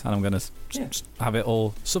Japanese, and I'm going to have it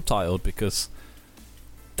all subtitled because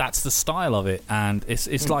that's the style of it, and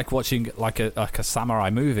it's like watching like a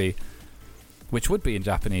samurai movie, which would be in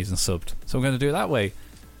Japanese and subbed. So I'm going to do it that way.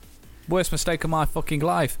 Worst mistake of my fucking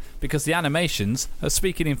life, because the animations are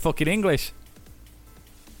speaking in fucking English.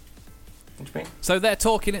 What do you mean? So they're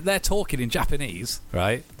talking in Japanese,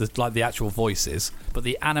 right? Like the actual voices, but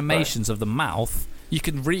the animations of the mouth, you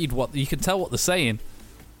can tell what they're saying.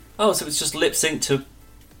 Oh, so it's just lip sync to.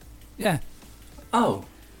 Yeah. Oh.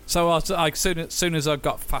 So as soon as I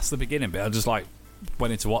got past the beginning bit, I just like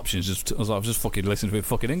went into options. I was just fucking listening to it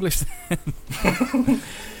fucking English.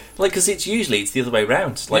 Like, because it's the other way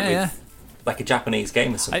around. Like like a Japanese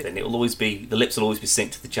game or something, it will always be, the lips will always be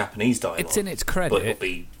synced to the Japanese dialogue. It's in its credit, but it'll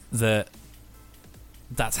be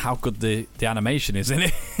that's how good the animation is in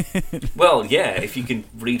it. Well, yeah, if you can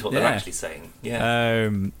read what they're actually saying, yeah.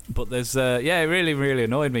 But there's it really really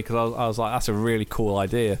annoyed me because I was like, that's a really cool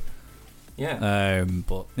idea. Yeah.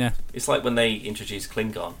 But yeah, it's like when they introduced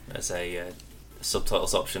Klingon as a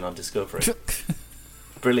subtitles option on Discovery.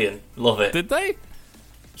 Brilliant, love it. Did they?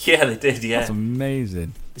 Yeah, they did. Yeah, that's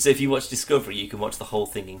amazing. So if you watch Discovery, you can watch the whole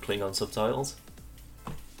thing in Klingon subtitles.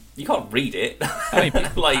 You can't read it. I mean,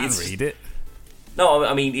 people like, can read it. No,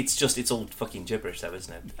 I mean it's all fucking gibberish, though,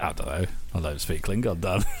 isn't it? I don't know. I don't speak Klingon,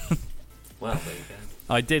 Dan. Well, there you go.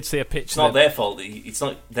 I did see a picture. It's not their fault. It's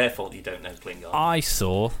not their fault you don't know Klingon. I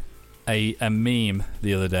saw a meme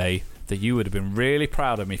the other day that you would have been really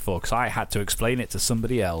proud of me for, because I had to explain it to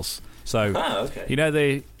somebody else. So, okay. You know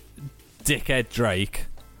the dickhead Drake,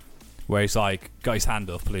 where he's like got his hand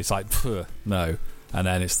up and he's like, no, and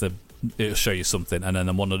then it'll show you something, and then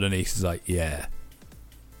the one underneath is like, yeah.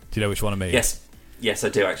 Do you know which one I mean? Yes, I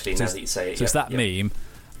do actually. Now that you say it, so it's that meme,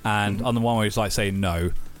 and on the one where he's like saying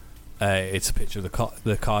no, it's a picture of the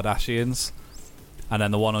Kardashians, and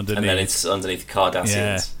then the one underneath, and then it's underneath the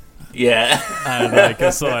Kardashians. Yeah. And like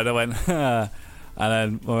I saw it, I went, and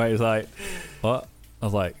then my mate was like, what? I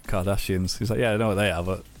was like, Kardashians. He's like, yeah, I know what they are,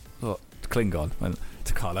 but what? Klingon. I went,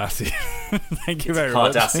 to Kardashian. Thank you very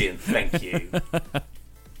much. Kardashian, thank you.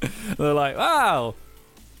 They're like, wow.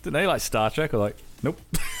 Didn't they like Star Trek? I'm like, nope.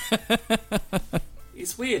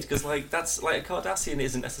 It's weird because like that's like a Cardassian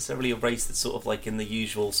isn't necessarily a race that's sort of like in the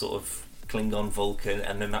usual sort of Klingon Vulcan,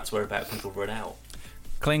 and then that's where about people run out.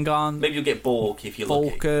 Klingon. Maybe you'll get Borg if you're lucky.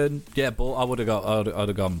 Vulcan. Yeah, Borg. I would have got. I'd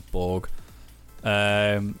have gone Borg.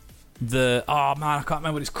 I can't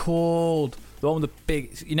remember what it's called. The one with the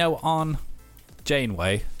big, on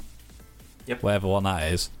Janeway. Yep. Whatever one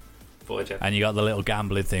that is. Voyager. And you got the little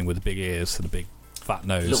gambling thing with the big ears and the big fat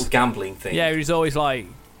nose. Little gambling thing. Yeah, he's always like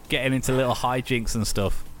getting into little hijinks and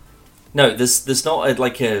stuff. No, there's not a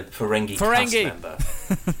Ferengi cast member.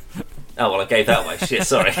 Oh well, I gave that away. Shit,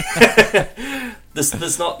 sorry.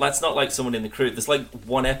 There's not. That's not like someone in the crew. There's like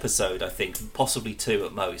one episode, I think, possibly two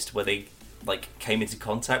at most, where they came into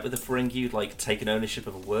contact with a Ferengi who'd taken ownership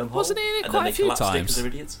of a wormhole. Wasn't he in it and quite then a few collapsed it times? because they're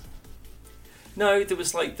idiots. No, there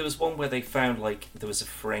was one where they found there was a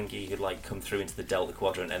Ferengi who'd come through into the Delta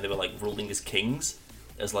Quadrant, and they were ruling as kings,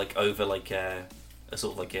 as over a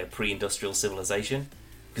sort of a pre-industrial civilization,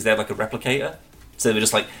 because they had a replicator. So they were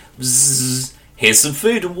just Bzzz, here's some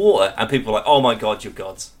food and water, and people were like, oh my god, you're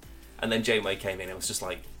gods. And then Janeway came in and was just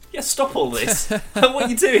yeah, stop all this. What are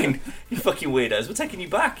you doing? You fucking weirdos, we're taking you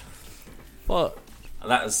back. What? And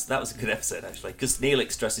that was a good episode, actually, because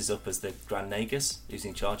Neelix dresses up as the Grand Nagus, who's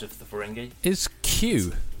in charge of the Ferengi. Is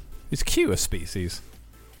Q a species?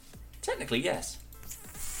 Technically, yes.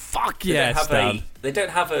 Fuck yes, Dan. They don't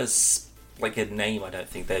have a name, I don't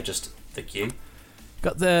think. They're just the Q.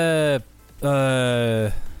 Got the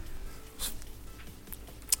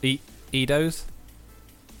Edos?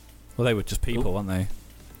 Well, they were just people, weren't they?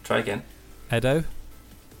 Try again. Edo?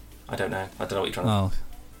 I don't know. I don't know what you're trying to... Oh,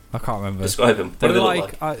 I can't remember. Describe them. What do they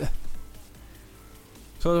look like?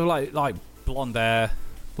 Sort of like blonde hair.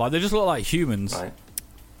 They just look like humans. Right.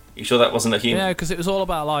 You sure that wasn't a human? Yeah, because it was all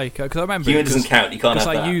about because I remember human doesn't count. You can't have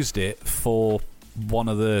that. Because I used it for one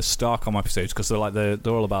of the Starcom episodes because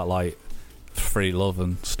they're all about free love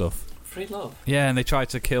and stuff. Free love. Yeah, and they tried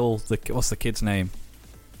to kill what's the kid's name?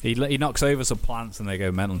 He knocks over some plants and they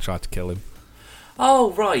go mental and try to kill him.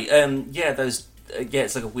 Oh right. Yeah, those.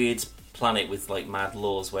 It's like a weird planet with mad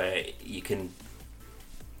laws where you can,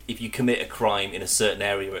 if you commit a crime in a certain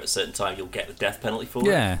area at a certain time, you'll get the death penalty for it.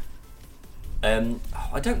 Yeah.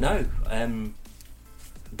 I don't know.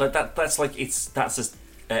 But that's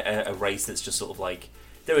a race that's just sort of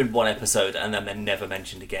they're in one episode and then they're never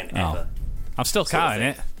mentioned again ever. I'm still counting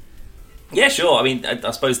it. Yeah, sure. I mean,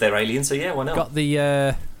 I suppose they're aliens, so yeah, why not? Got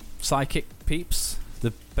the psychic peeps,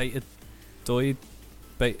 the betazoid,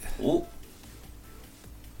 Ooh.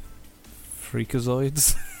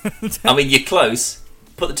 freakazoids. I mean, you're close.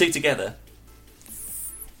 Put the two together.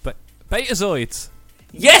 Betazoids.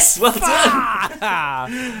 Yes, well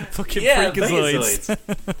done. Fucking yeah, freakazoids.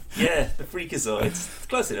 Yeah, the freakazoids.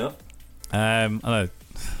 Close enough. I know.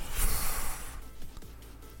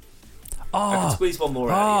 I can squeeze one more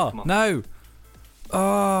out of you. Come on.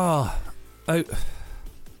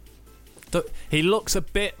 No. He looks a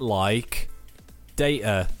bit like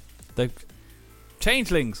Data. The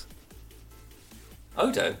Changelings.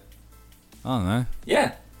 Odo. I don't know.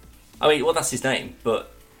 Yeah. I mean, well, that's his name, but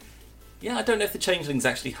yeah, I don't know if the Changelings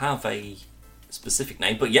actually have a specific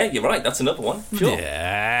name, but yeah, you're right. That's another one. Sure.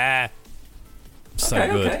 Yeah. So okay,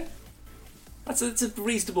 good. Okay. It's a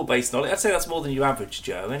reasonable base knowledge. I'd say that's more than your average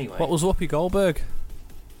Joe, anyway. What was Whoopi Goldberg?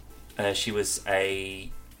 She was a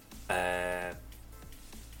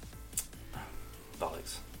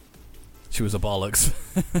bollocks. She was a bollocks.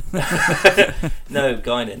 No,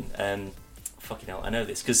 Guinan. Fucking hell, I know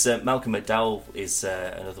this because Malcolm McDowell is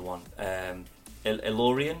another one.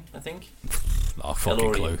 Elorian, I think. Oh, fucking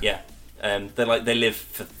Elorian, clue. yeah. They live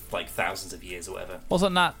for thousands of years or whatever.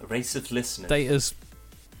 Wasn't that a race of listeners? Data's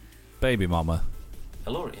baby mama?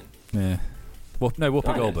 Elorian. Yeah. No,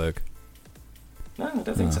 Whoopi Goldberg. No, I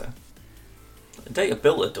don't think so. Data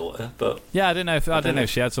built a daughter, but yeah, I didn't know if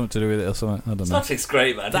she had something to do with it or something. I don't know. Subject's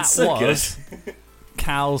great, man. That it's so was good.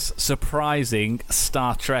 Cal's surprising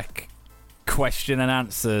Star Trek question and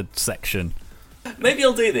answer section. Maybe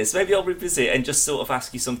I'll do this. Maybe I'll revisit and just sort of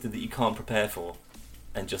ask you something that you can't prepare for,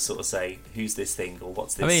 and just sort of say, "Who's this thing?" or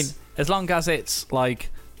 "What's this?" I mean, as long as it's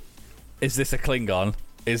is this a Klingon?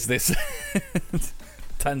 Is this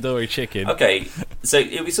tandoori chicken? Okay, so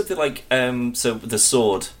it'll be something like so the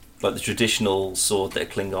sword, like the traditional sword that a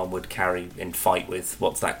Klingon would carry in fight with.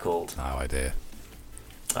 What's that called? No idea.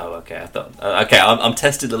 Oh, okay. I thought. Okay, I'm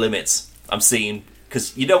testing the limits. I'm seeing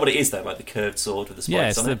because you know what it is though, like the curved sword with the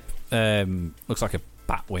spikes on it. Looks like a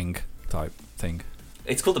bat wing type thing.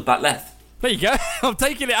 It's called the Batleth. There you go. I'm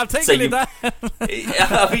taking it there.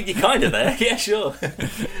 I mean, you're kind of there. Yeah, sure.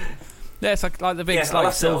 Yeah, it's like the big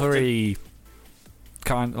silvery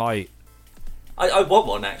kind I want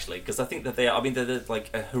one actually, because I think that they are. I mean, they're like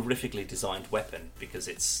a horrifically designed weapon, because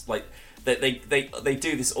it's like they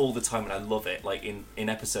do this all the time, and I love it. Like in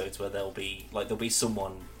episodes where there'll be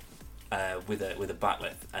someone with a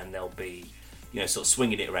bat'leth, and they'll be sort of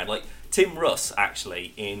swinging it around. Like Tim Russ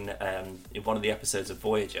actually in one of the episodes of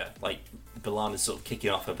Voyager, like B'Elanna's sort of kicking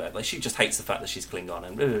off a bit. Like she just hates the fact that she's Klingon,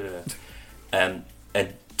 and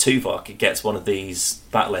Tuvok gets one of these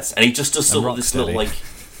bat'leths, and he just does sort of this little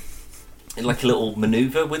like a little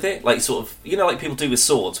maneuver with it, like sort of like people do with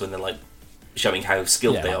swords when they're like showing how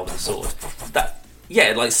skilled they are with the sword.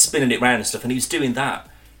 Like spinning it around and stuff. And he was doing that,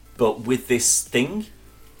 but with this thing,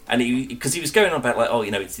 and because he was going on about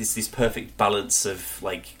like, it's this perfect balance of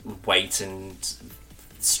like weight and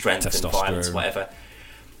strength and violence, whatever.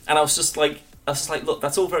 And I was just like, look,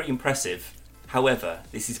 that's all very impressive. However,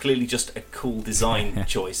 this is clearly just a cool design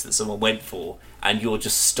choice that someone went for, and you're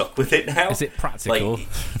just stuck with it now. Is it practical? Like,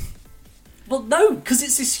 well, no, because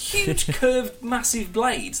it's this huge curved, massive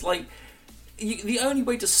blade. Like, the only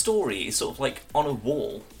way to store it is sort of like on a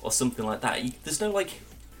wall or something like that. There's no like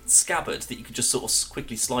scabbard that you could just sort of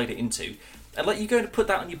quickly slide it into, and like you're going to put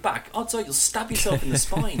that on your back. Odds are you'll stab yourself in the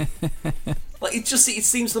spine. Like it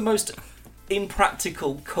seems the most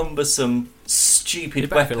impractical, cumbersome,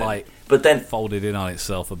 stupid weapon. Like, but then folded in on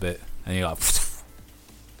itself a bit, and you're like,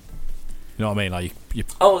 you know what I mean? Like you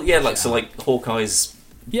so like Hawkeye's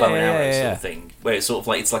bow and arrow sort of thing, where it's sort of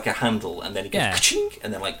like it's like a handle, and then it goes ka-ching,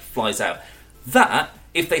 and then like flies out. That,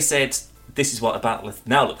 if they said this is what a bat'leth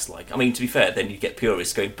now looks like, I mean, to be fair, then you get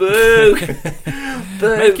purists going boo,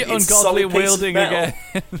 boo, make it ungodly wielding again.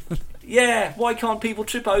 Yeah, why can't people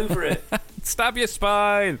trip over it? Stab your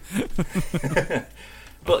spine.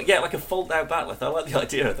 But yeah, like a fold-out bat'leth. I like the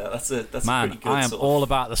idea of that. That's a pretty good. I am all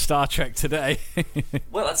about the Star Trek today.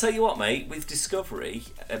 Well, I tell you what, mate. With Discovery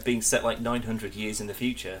being set like 900 years in the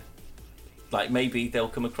future, like maybe they'll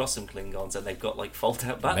come across some Klingons and they've got like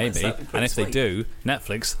fold-out bat'leths. Maybe, and if they do,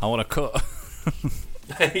 Netflix, I want to cut.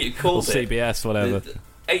 You called it. CBS, whatever.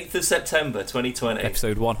 8th of September, 2020.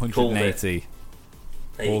 Episode 180.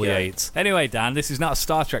 All the 8s. Anyway, Dan, this is not a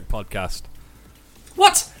Star Trek podcast.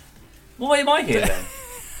 What? Why am I here then?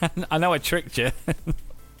 I know I tricked you.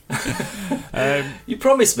 You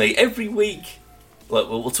promised me every week. Look,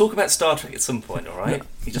 we'll talk about Star Trek at some point, all right?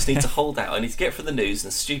 You just need to hold out. I need to get through the news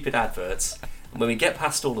and the stupid adverts. And when we get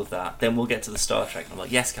past all of that, then we'll get to the Star Trek. I'm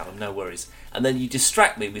like, yes, Callum, no worries. And then you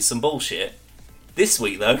distract me with some bullshit. This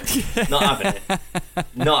week, though, not having it.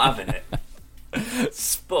 Not having it.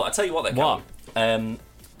 But I tell you what, though, Callum.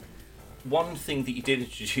 One thing that you did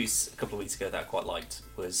introduce a couple of weeks ago that I quite liked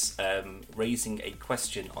was raising a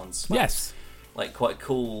question on Swell. Yes. Like quite a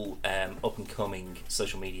cool up-and-coming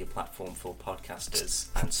social media platform for podcasters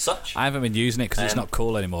and such. I haven't been using it because it's not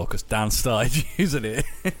cool anymore because Dan started using it.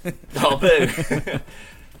 Oh, boo.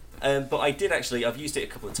 But I did actually, I've used it a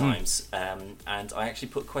couple of times, and I actually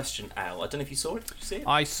put a question out. I don't know if you saw it. Did you see it?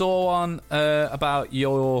 I saw one about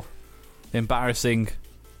your embarrassing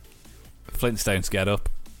Flintstones get-up.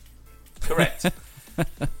 Correct.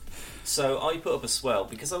 So I put up a swell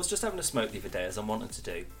because I was just having a smoke the other day, as I wanted to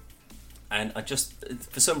do. And I just,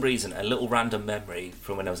 for some reason, a little random memory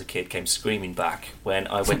from when I was a kid came screaming back when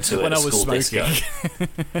I went to a school disco.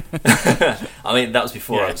 I mean, that was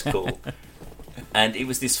before I was cool. And it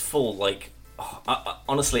was this full, like,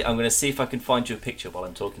 honestly, I'm going to see if I can find you a picture while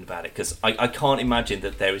I'm talking about it, because I can't imagine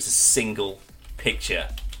that there is a single picture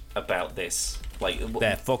about this. Like,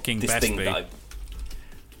 they're fucking this best thing be. that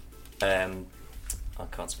I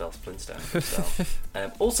can't spell Flintstones.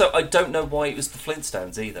 So. Also, I don't know why it was the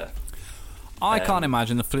Flintstones either. I can't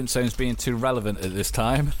imagine the Flintstones being too relevant at this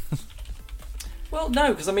time. Well, no,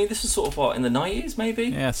 because I mean, this was sort of what, in the 90s, maybe?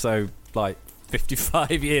 Yeah, so like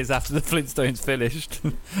 55 years after the Flintstones finished.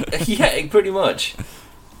 Yeah, pretty much.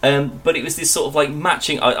 But it was this sort of like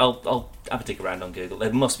matching. I'll have a dig around on Google.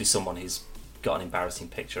 There must be someone who's got an embarrassing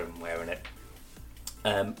picture of him wearing it.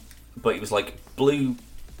 But it was like blue,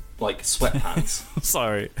 like sweatpants.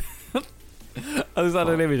 Sorry. I just had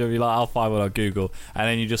an image of you, like, I'll find one on Google, and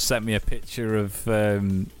then you just sent me a picture of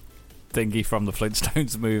Thingy from the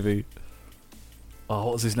Flintstones movie. Oh,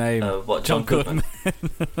 what was his name? What, John Goodman?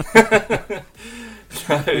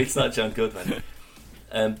 No, it's not John Goodman.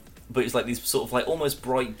 But it's like these sort of like almost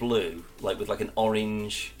bright blue, like with like an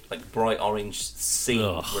orange, like bright orange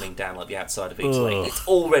seam running down like the outside of each leg. It's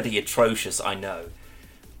already atrocious, I know.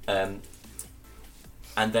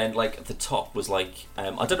 And then, like, at the top was, like... I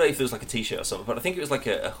don't know if it was, like, a T-shirt or something, but I think it was, like,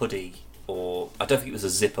 a hoodie, or... I don't think it was a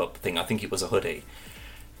zip-up thing. I think it was a hoodie.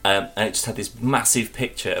 And it just had this massive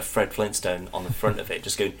picture of Fred Flintstone on the front of it,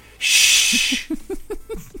 just going, shh!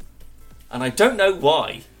 And I don't know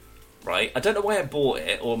why, right? I don't know why I bought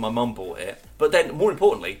it, or my mum bought it. But then, more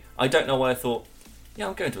importantly, I don't know why I thought, yeah,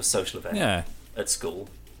 I'm going to a social event at school.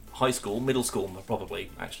 High school, middle school,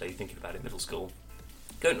 probably, actually, thinking about it, middle school.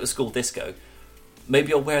 Going to a school disco.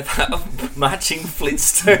 Maybe I'll wear that matching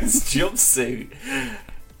Flintstones jumpsuit.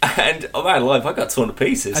 And, oh man, life, I got torn to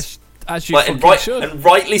pieces. As you should. And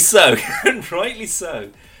rightly so. And rightly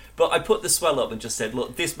so. But I put the swell up and just said,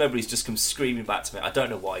 look, this memory's just come screaming back to me. I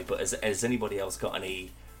don't know why, but has anybody else got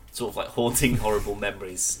any sort of like haunting, horrible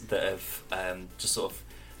memories that have just sort of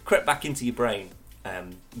crept back into your brain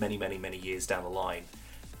many, many, many years down the line?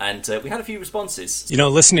 And we had a few responses. You know,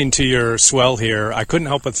 listening to your swell here, I couldn't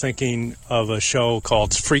help but thinking of a show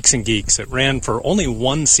called Freaks and Geeks. It ran for only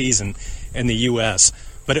one season in the U.S.,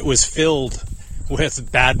 but it was filled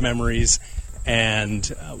with bad memories and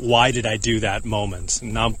why did I do that moments.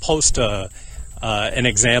 And I'll post an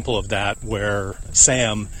example of that where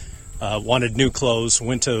Sam wanted new clothes,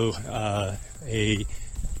 went to a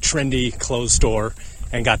trendy clothes store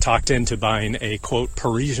and got talked into buying a, quote,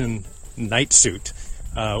 Parisian night suit.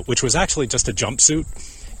 Which was actually just a jumpsuit.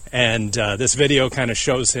 And this video kind of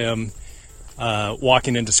shows him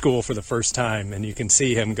walking into school for the first time, and you can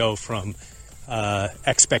see him go from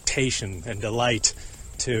expectation and delight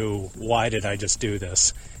to, why did I just do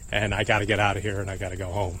this? And I got to get out of here and I got to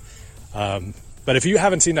go home. But if you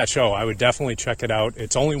haven't seen that show, I would definitely check it out.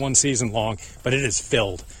 It's only one season long, but it is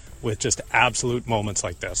filled with just absolute moments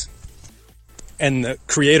like this. And the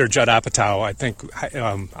creator, Judd Apatow, I think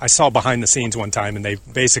I saw behind the scenes one time, and they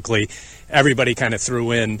basically, everybody kind of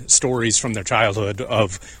threw in stories from their childhood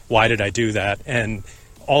of why did I do that? And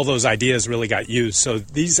all those ideas really got used. So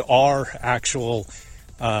these are actual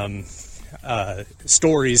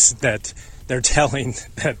stories that they're telling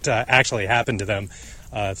that actually happened to them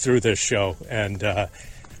through this show. And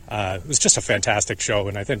it was just a fantastic show.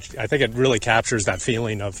 And I think it really captures that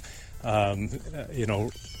feeling of,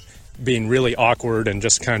 being really awkward and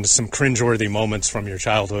just kind of some cringeworthy moments from your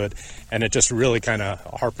childhood, and it just really kind of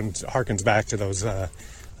harkens back to those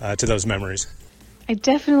memories. I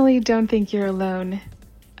definitely don't think you're alone.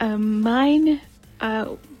 Mine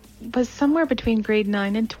was somewhere between grade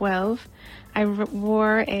 9 and 12. I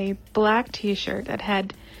wore a black t-shirt that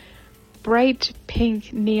had bright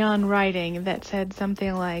pink neon writing that said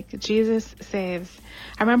something like, Jesus saves.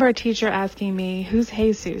 I remember a teacher asking me, who's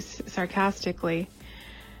Jesus, sarcastically.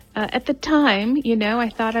 At the time, I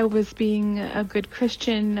thought I was being a good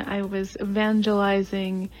Christian. I was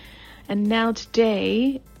evangelizing. And now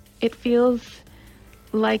today, it feels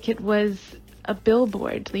like it was a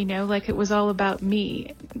billboard, like it was all about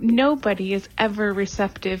me. Nobody is ever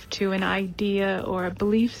receptive to an idea or a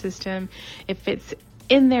belief system if it's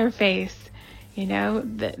in their face,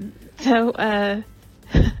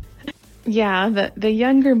 Yeah, the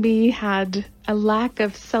younger me had a lack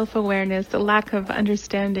of self-awareness, a lack of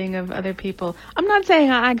understanding of other people. I'm not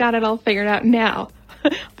saying I got it all figured out now,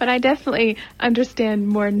 but I definitely understand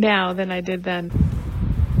more now than I did then.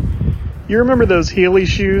 You remember those Heeley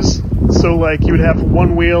shoes? So, you would have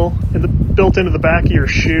one wheel built into the back of your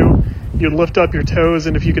shoe. You'd lift up your toes,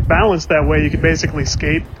 and if you could balance that way, you could basically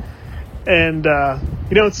skate. And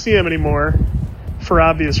you don't see them anymore for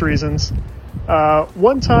obvious reasons.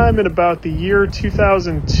 One time in about the year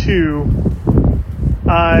 2002,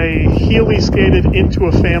 I Heeley skated into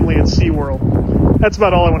a family at SeaWorld. That's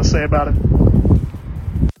about all I want to say about it.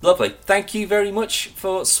 Lovely. Thank you very much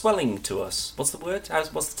for swelling to us. What's the word?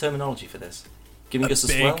 What's the terminology for this? Giving us a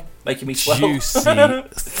swell? Making me swell? Juicy,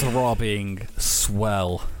 throbbing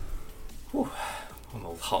swell. Whew, I'm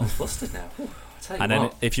all hot and flustered now. Whew, and then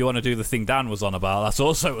if you want to do the thing Dan was on about, that's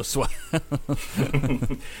also a swell.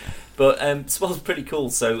 But swell's pretty cool.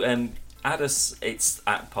 So add us. It's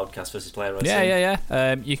at Podcast versus Player.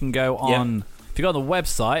 Yeah. You can go on if you go on the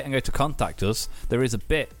website and go to contact us. There is a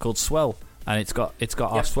bit called Swell, and it's got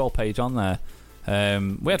our Swell page on there.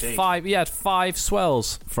 We had five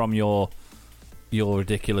swells from your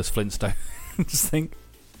ridiculous Flintstone thing.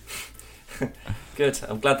 Good.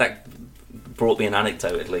 I'm glad that brought me an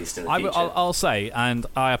anecdote at least in the future. I'll say, and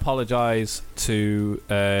I apologise to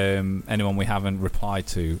anyone we haven't replied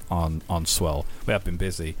to on Swell. We have been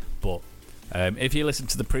busy, but if you listen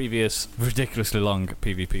to the previous ridiculously long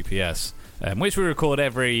PvPPS, which we record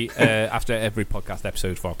after every podcast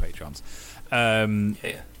episode for our patrons,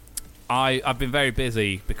 I've been very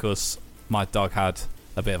busy because my dog had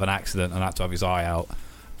a bit of an accident and had to have his eye out,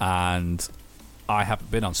 and I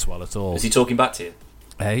haven't been on Swell at all. Is he talking back to you?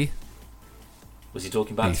 Hey? Was he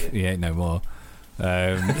talking back to you? He ain't no more. He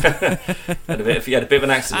had a bit of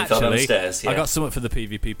an accident. Fell down the stairs. Yeah. I got something for the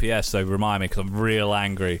PvPPS, so remind me because I'm real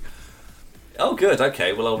angry. Oh, good.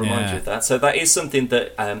 Okay, well, I'll remind Yeah. you of that. So that is something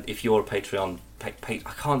that if you're a Patreon... I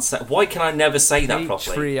can't say... Why can I never say that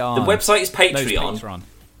properly? Patreon. The website is No, it's Patreon. Patreon.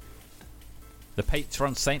 The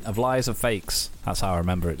patron saint of lies and fakes. That's how I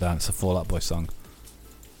remember it, Dan. It's a Fall Out Boy song.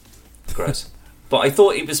 Gross. But I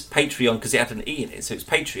thought it was Patreon because it had an E in it, so it was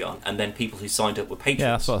Patreon, and then people who signed up were patrons.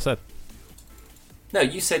 Yeah, that's what I said. No,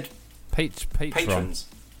 you said Patron. patrons.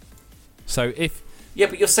 So if... Yeah,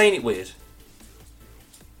 but you're saying it weird.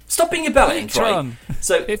 Stop being a bellend, Patreon. right?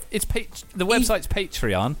 So If it's the website's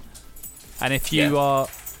Patreon, and if you are...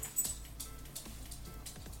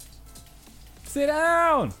 Sit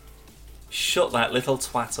down! shut that little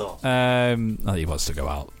twat up. Oh, he wants to go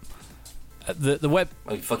out. The web...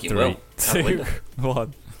 Oh, you fucking 3, will. Out the 2, window.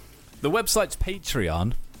 1. The website's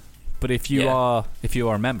Patreon, but if you Yeah. are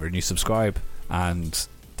a member and you subscribe and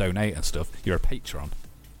donate and stuff, you're a patron.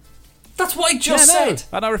 That's what I just Yeah, no. said.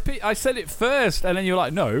 And I said it first, and then you're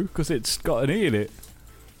like, no, because it's got an E in it.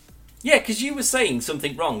 Yeah, because you were saying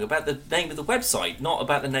something wrong about the name of the website, not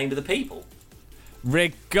about the name of the people.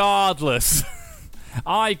 Regardless,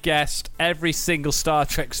 I guessed every single Star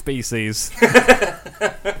Trek species.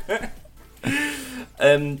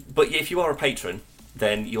 But yeah, if you are a patron,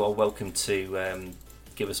 then you are welcome to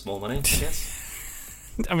give us more money, I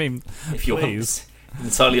guess. I mean, If you please. want.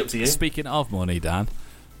 It's entirely up to you. Speaking of money, Dan,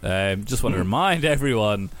 just want to remind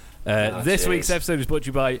everyone, this jeez. week's episode is brought to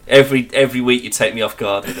you by... Every week you take me off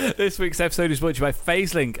guard with it. This week's episode is brought to you by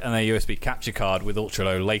PhaseLink and their USB capture card with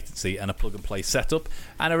ultra-low latency and a plug-and-play setup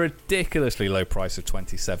and a ridiculously low price of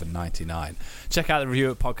 $27.99. Check out the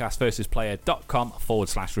review at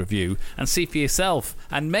podcastversusplayer.com/review and see for yourself.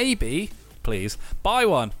 And maybe, please, buy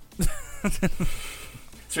one.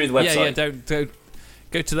 Through the website. Yeah, don't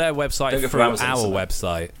go to their website Don't go through for our Amazon, so-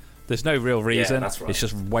 website. There's no real reason. that's right. It's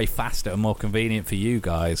just way faster and more convenient for you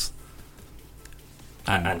guys.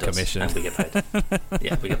 And us, commission. and we get paid.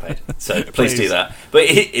 Yeah, we get paid. So please, Please. do that. But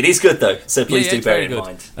it is good though, so please Yeah, do it's bear very it in good.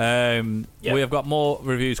 mind. Yeah. We have got more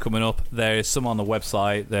reviews coming up. There's some on the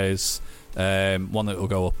website. There's one that will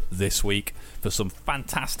go up this week for some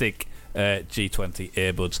fantastic G20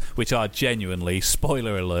 earbuds, which are genuinely,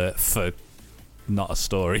 spoiler alert, for not a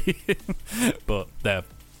story, but they're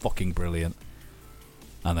fucking brilliant.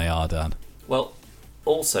 And they are, Dan. Well,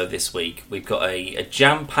 also this week we've got a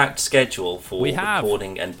jam-packed schedule for We have.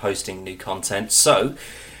 recording and posting new content. So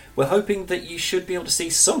we're hoping that you should be able to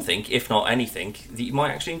see something, if not anything, that you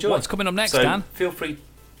might actually enjoy. What's coming up next, so Dan? Feel free.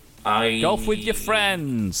 Golf with your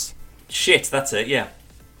friends. Shit, that's it. Yeah.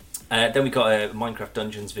 Then we got a Minecraft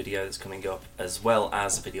Dungeons video that's coming up, as well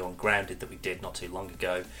as a video on Grounded that we did not too long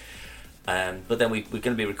ago. But then we're going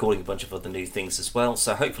to be recording a bunch of other new things as well.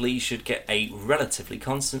 So hopefully you should get a relatively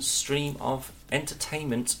constant stream of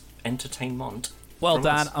entertainment. Well, from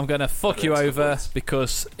Dan, us. I'm going to fuck Over you the next couple over weeks.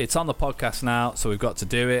 because it's on the podcast now, so we've got to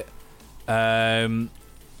do it.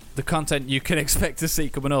 The content you can expect to see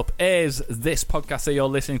coming up is this podcast that you're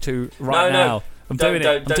listening to right No. now. I'm Don't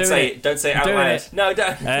doing it. don't say it. Don't say it out doing loud. it. No,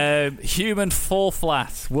 don't. Human Fall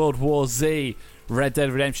Flat, World War Z, Red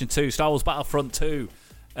Dead Redemption 2, Star Wars Battlefront 2,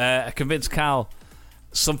 A Convinced Cal,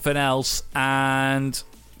 something else, and...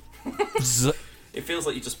 It feels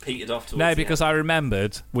like you just petered off towards No, the because end. I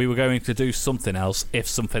remembered we were going to do something else if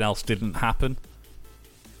something else didn't happen.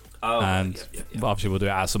 Oh, And yeah. obviously we'll do it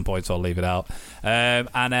at some point, so I'll leave it out.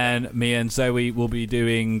 And then me and Zoe will be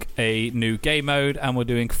doing a new game mode, and we're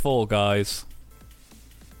doing Fall Guys.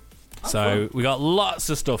 So we got lots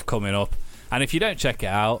of stuff coming up, and if you don't check it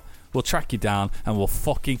out, we'll track you down and we'll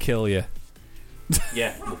fucking kill you.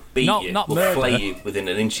 Yeah, we'll beat Not- you. not We'll murder. flay you within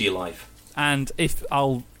an inch of your life. And if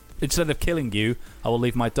I'll, instead of killing you, I will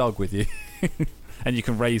leave my dog with you, and you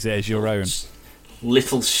can raise it as your own.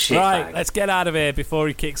 Little shit Right, bag. let's get out of here before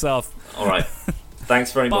he kicks off. All right.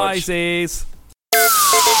 Thanks very Bye, much. Z's.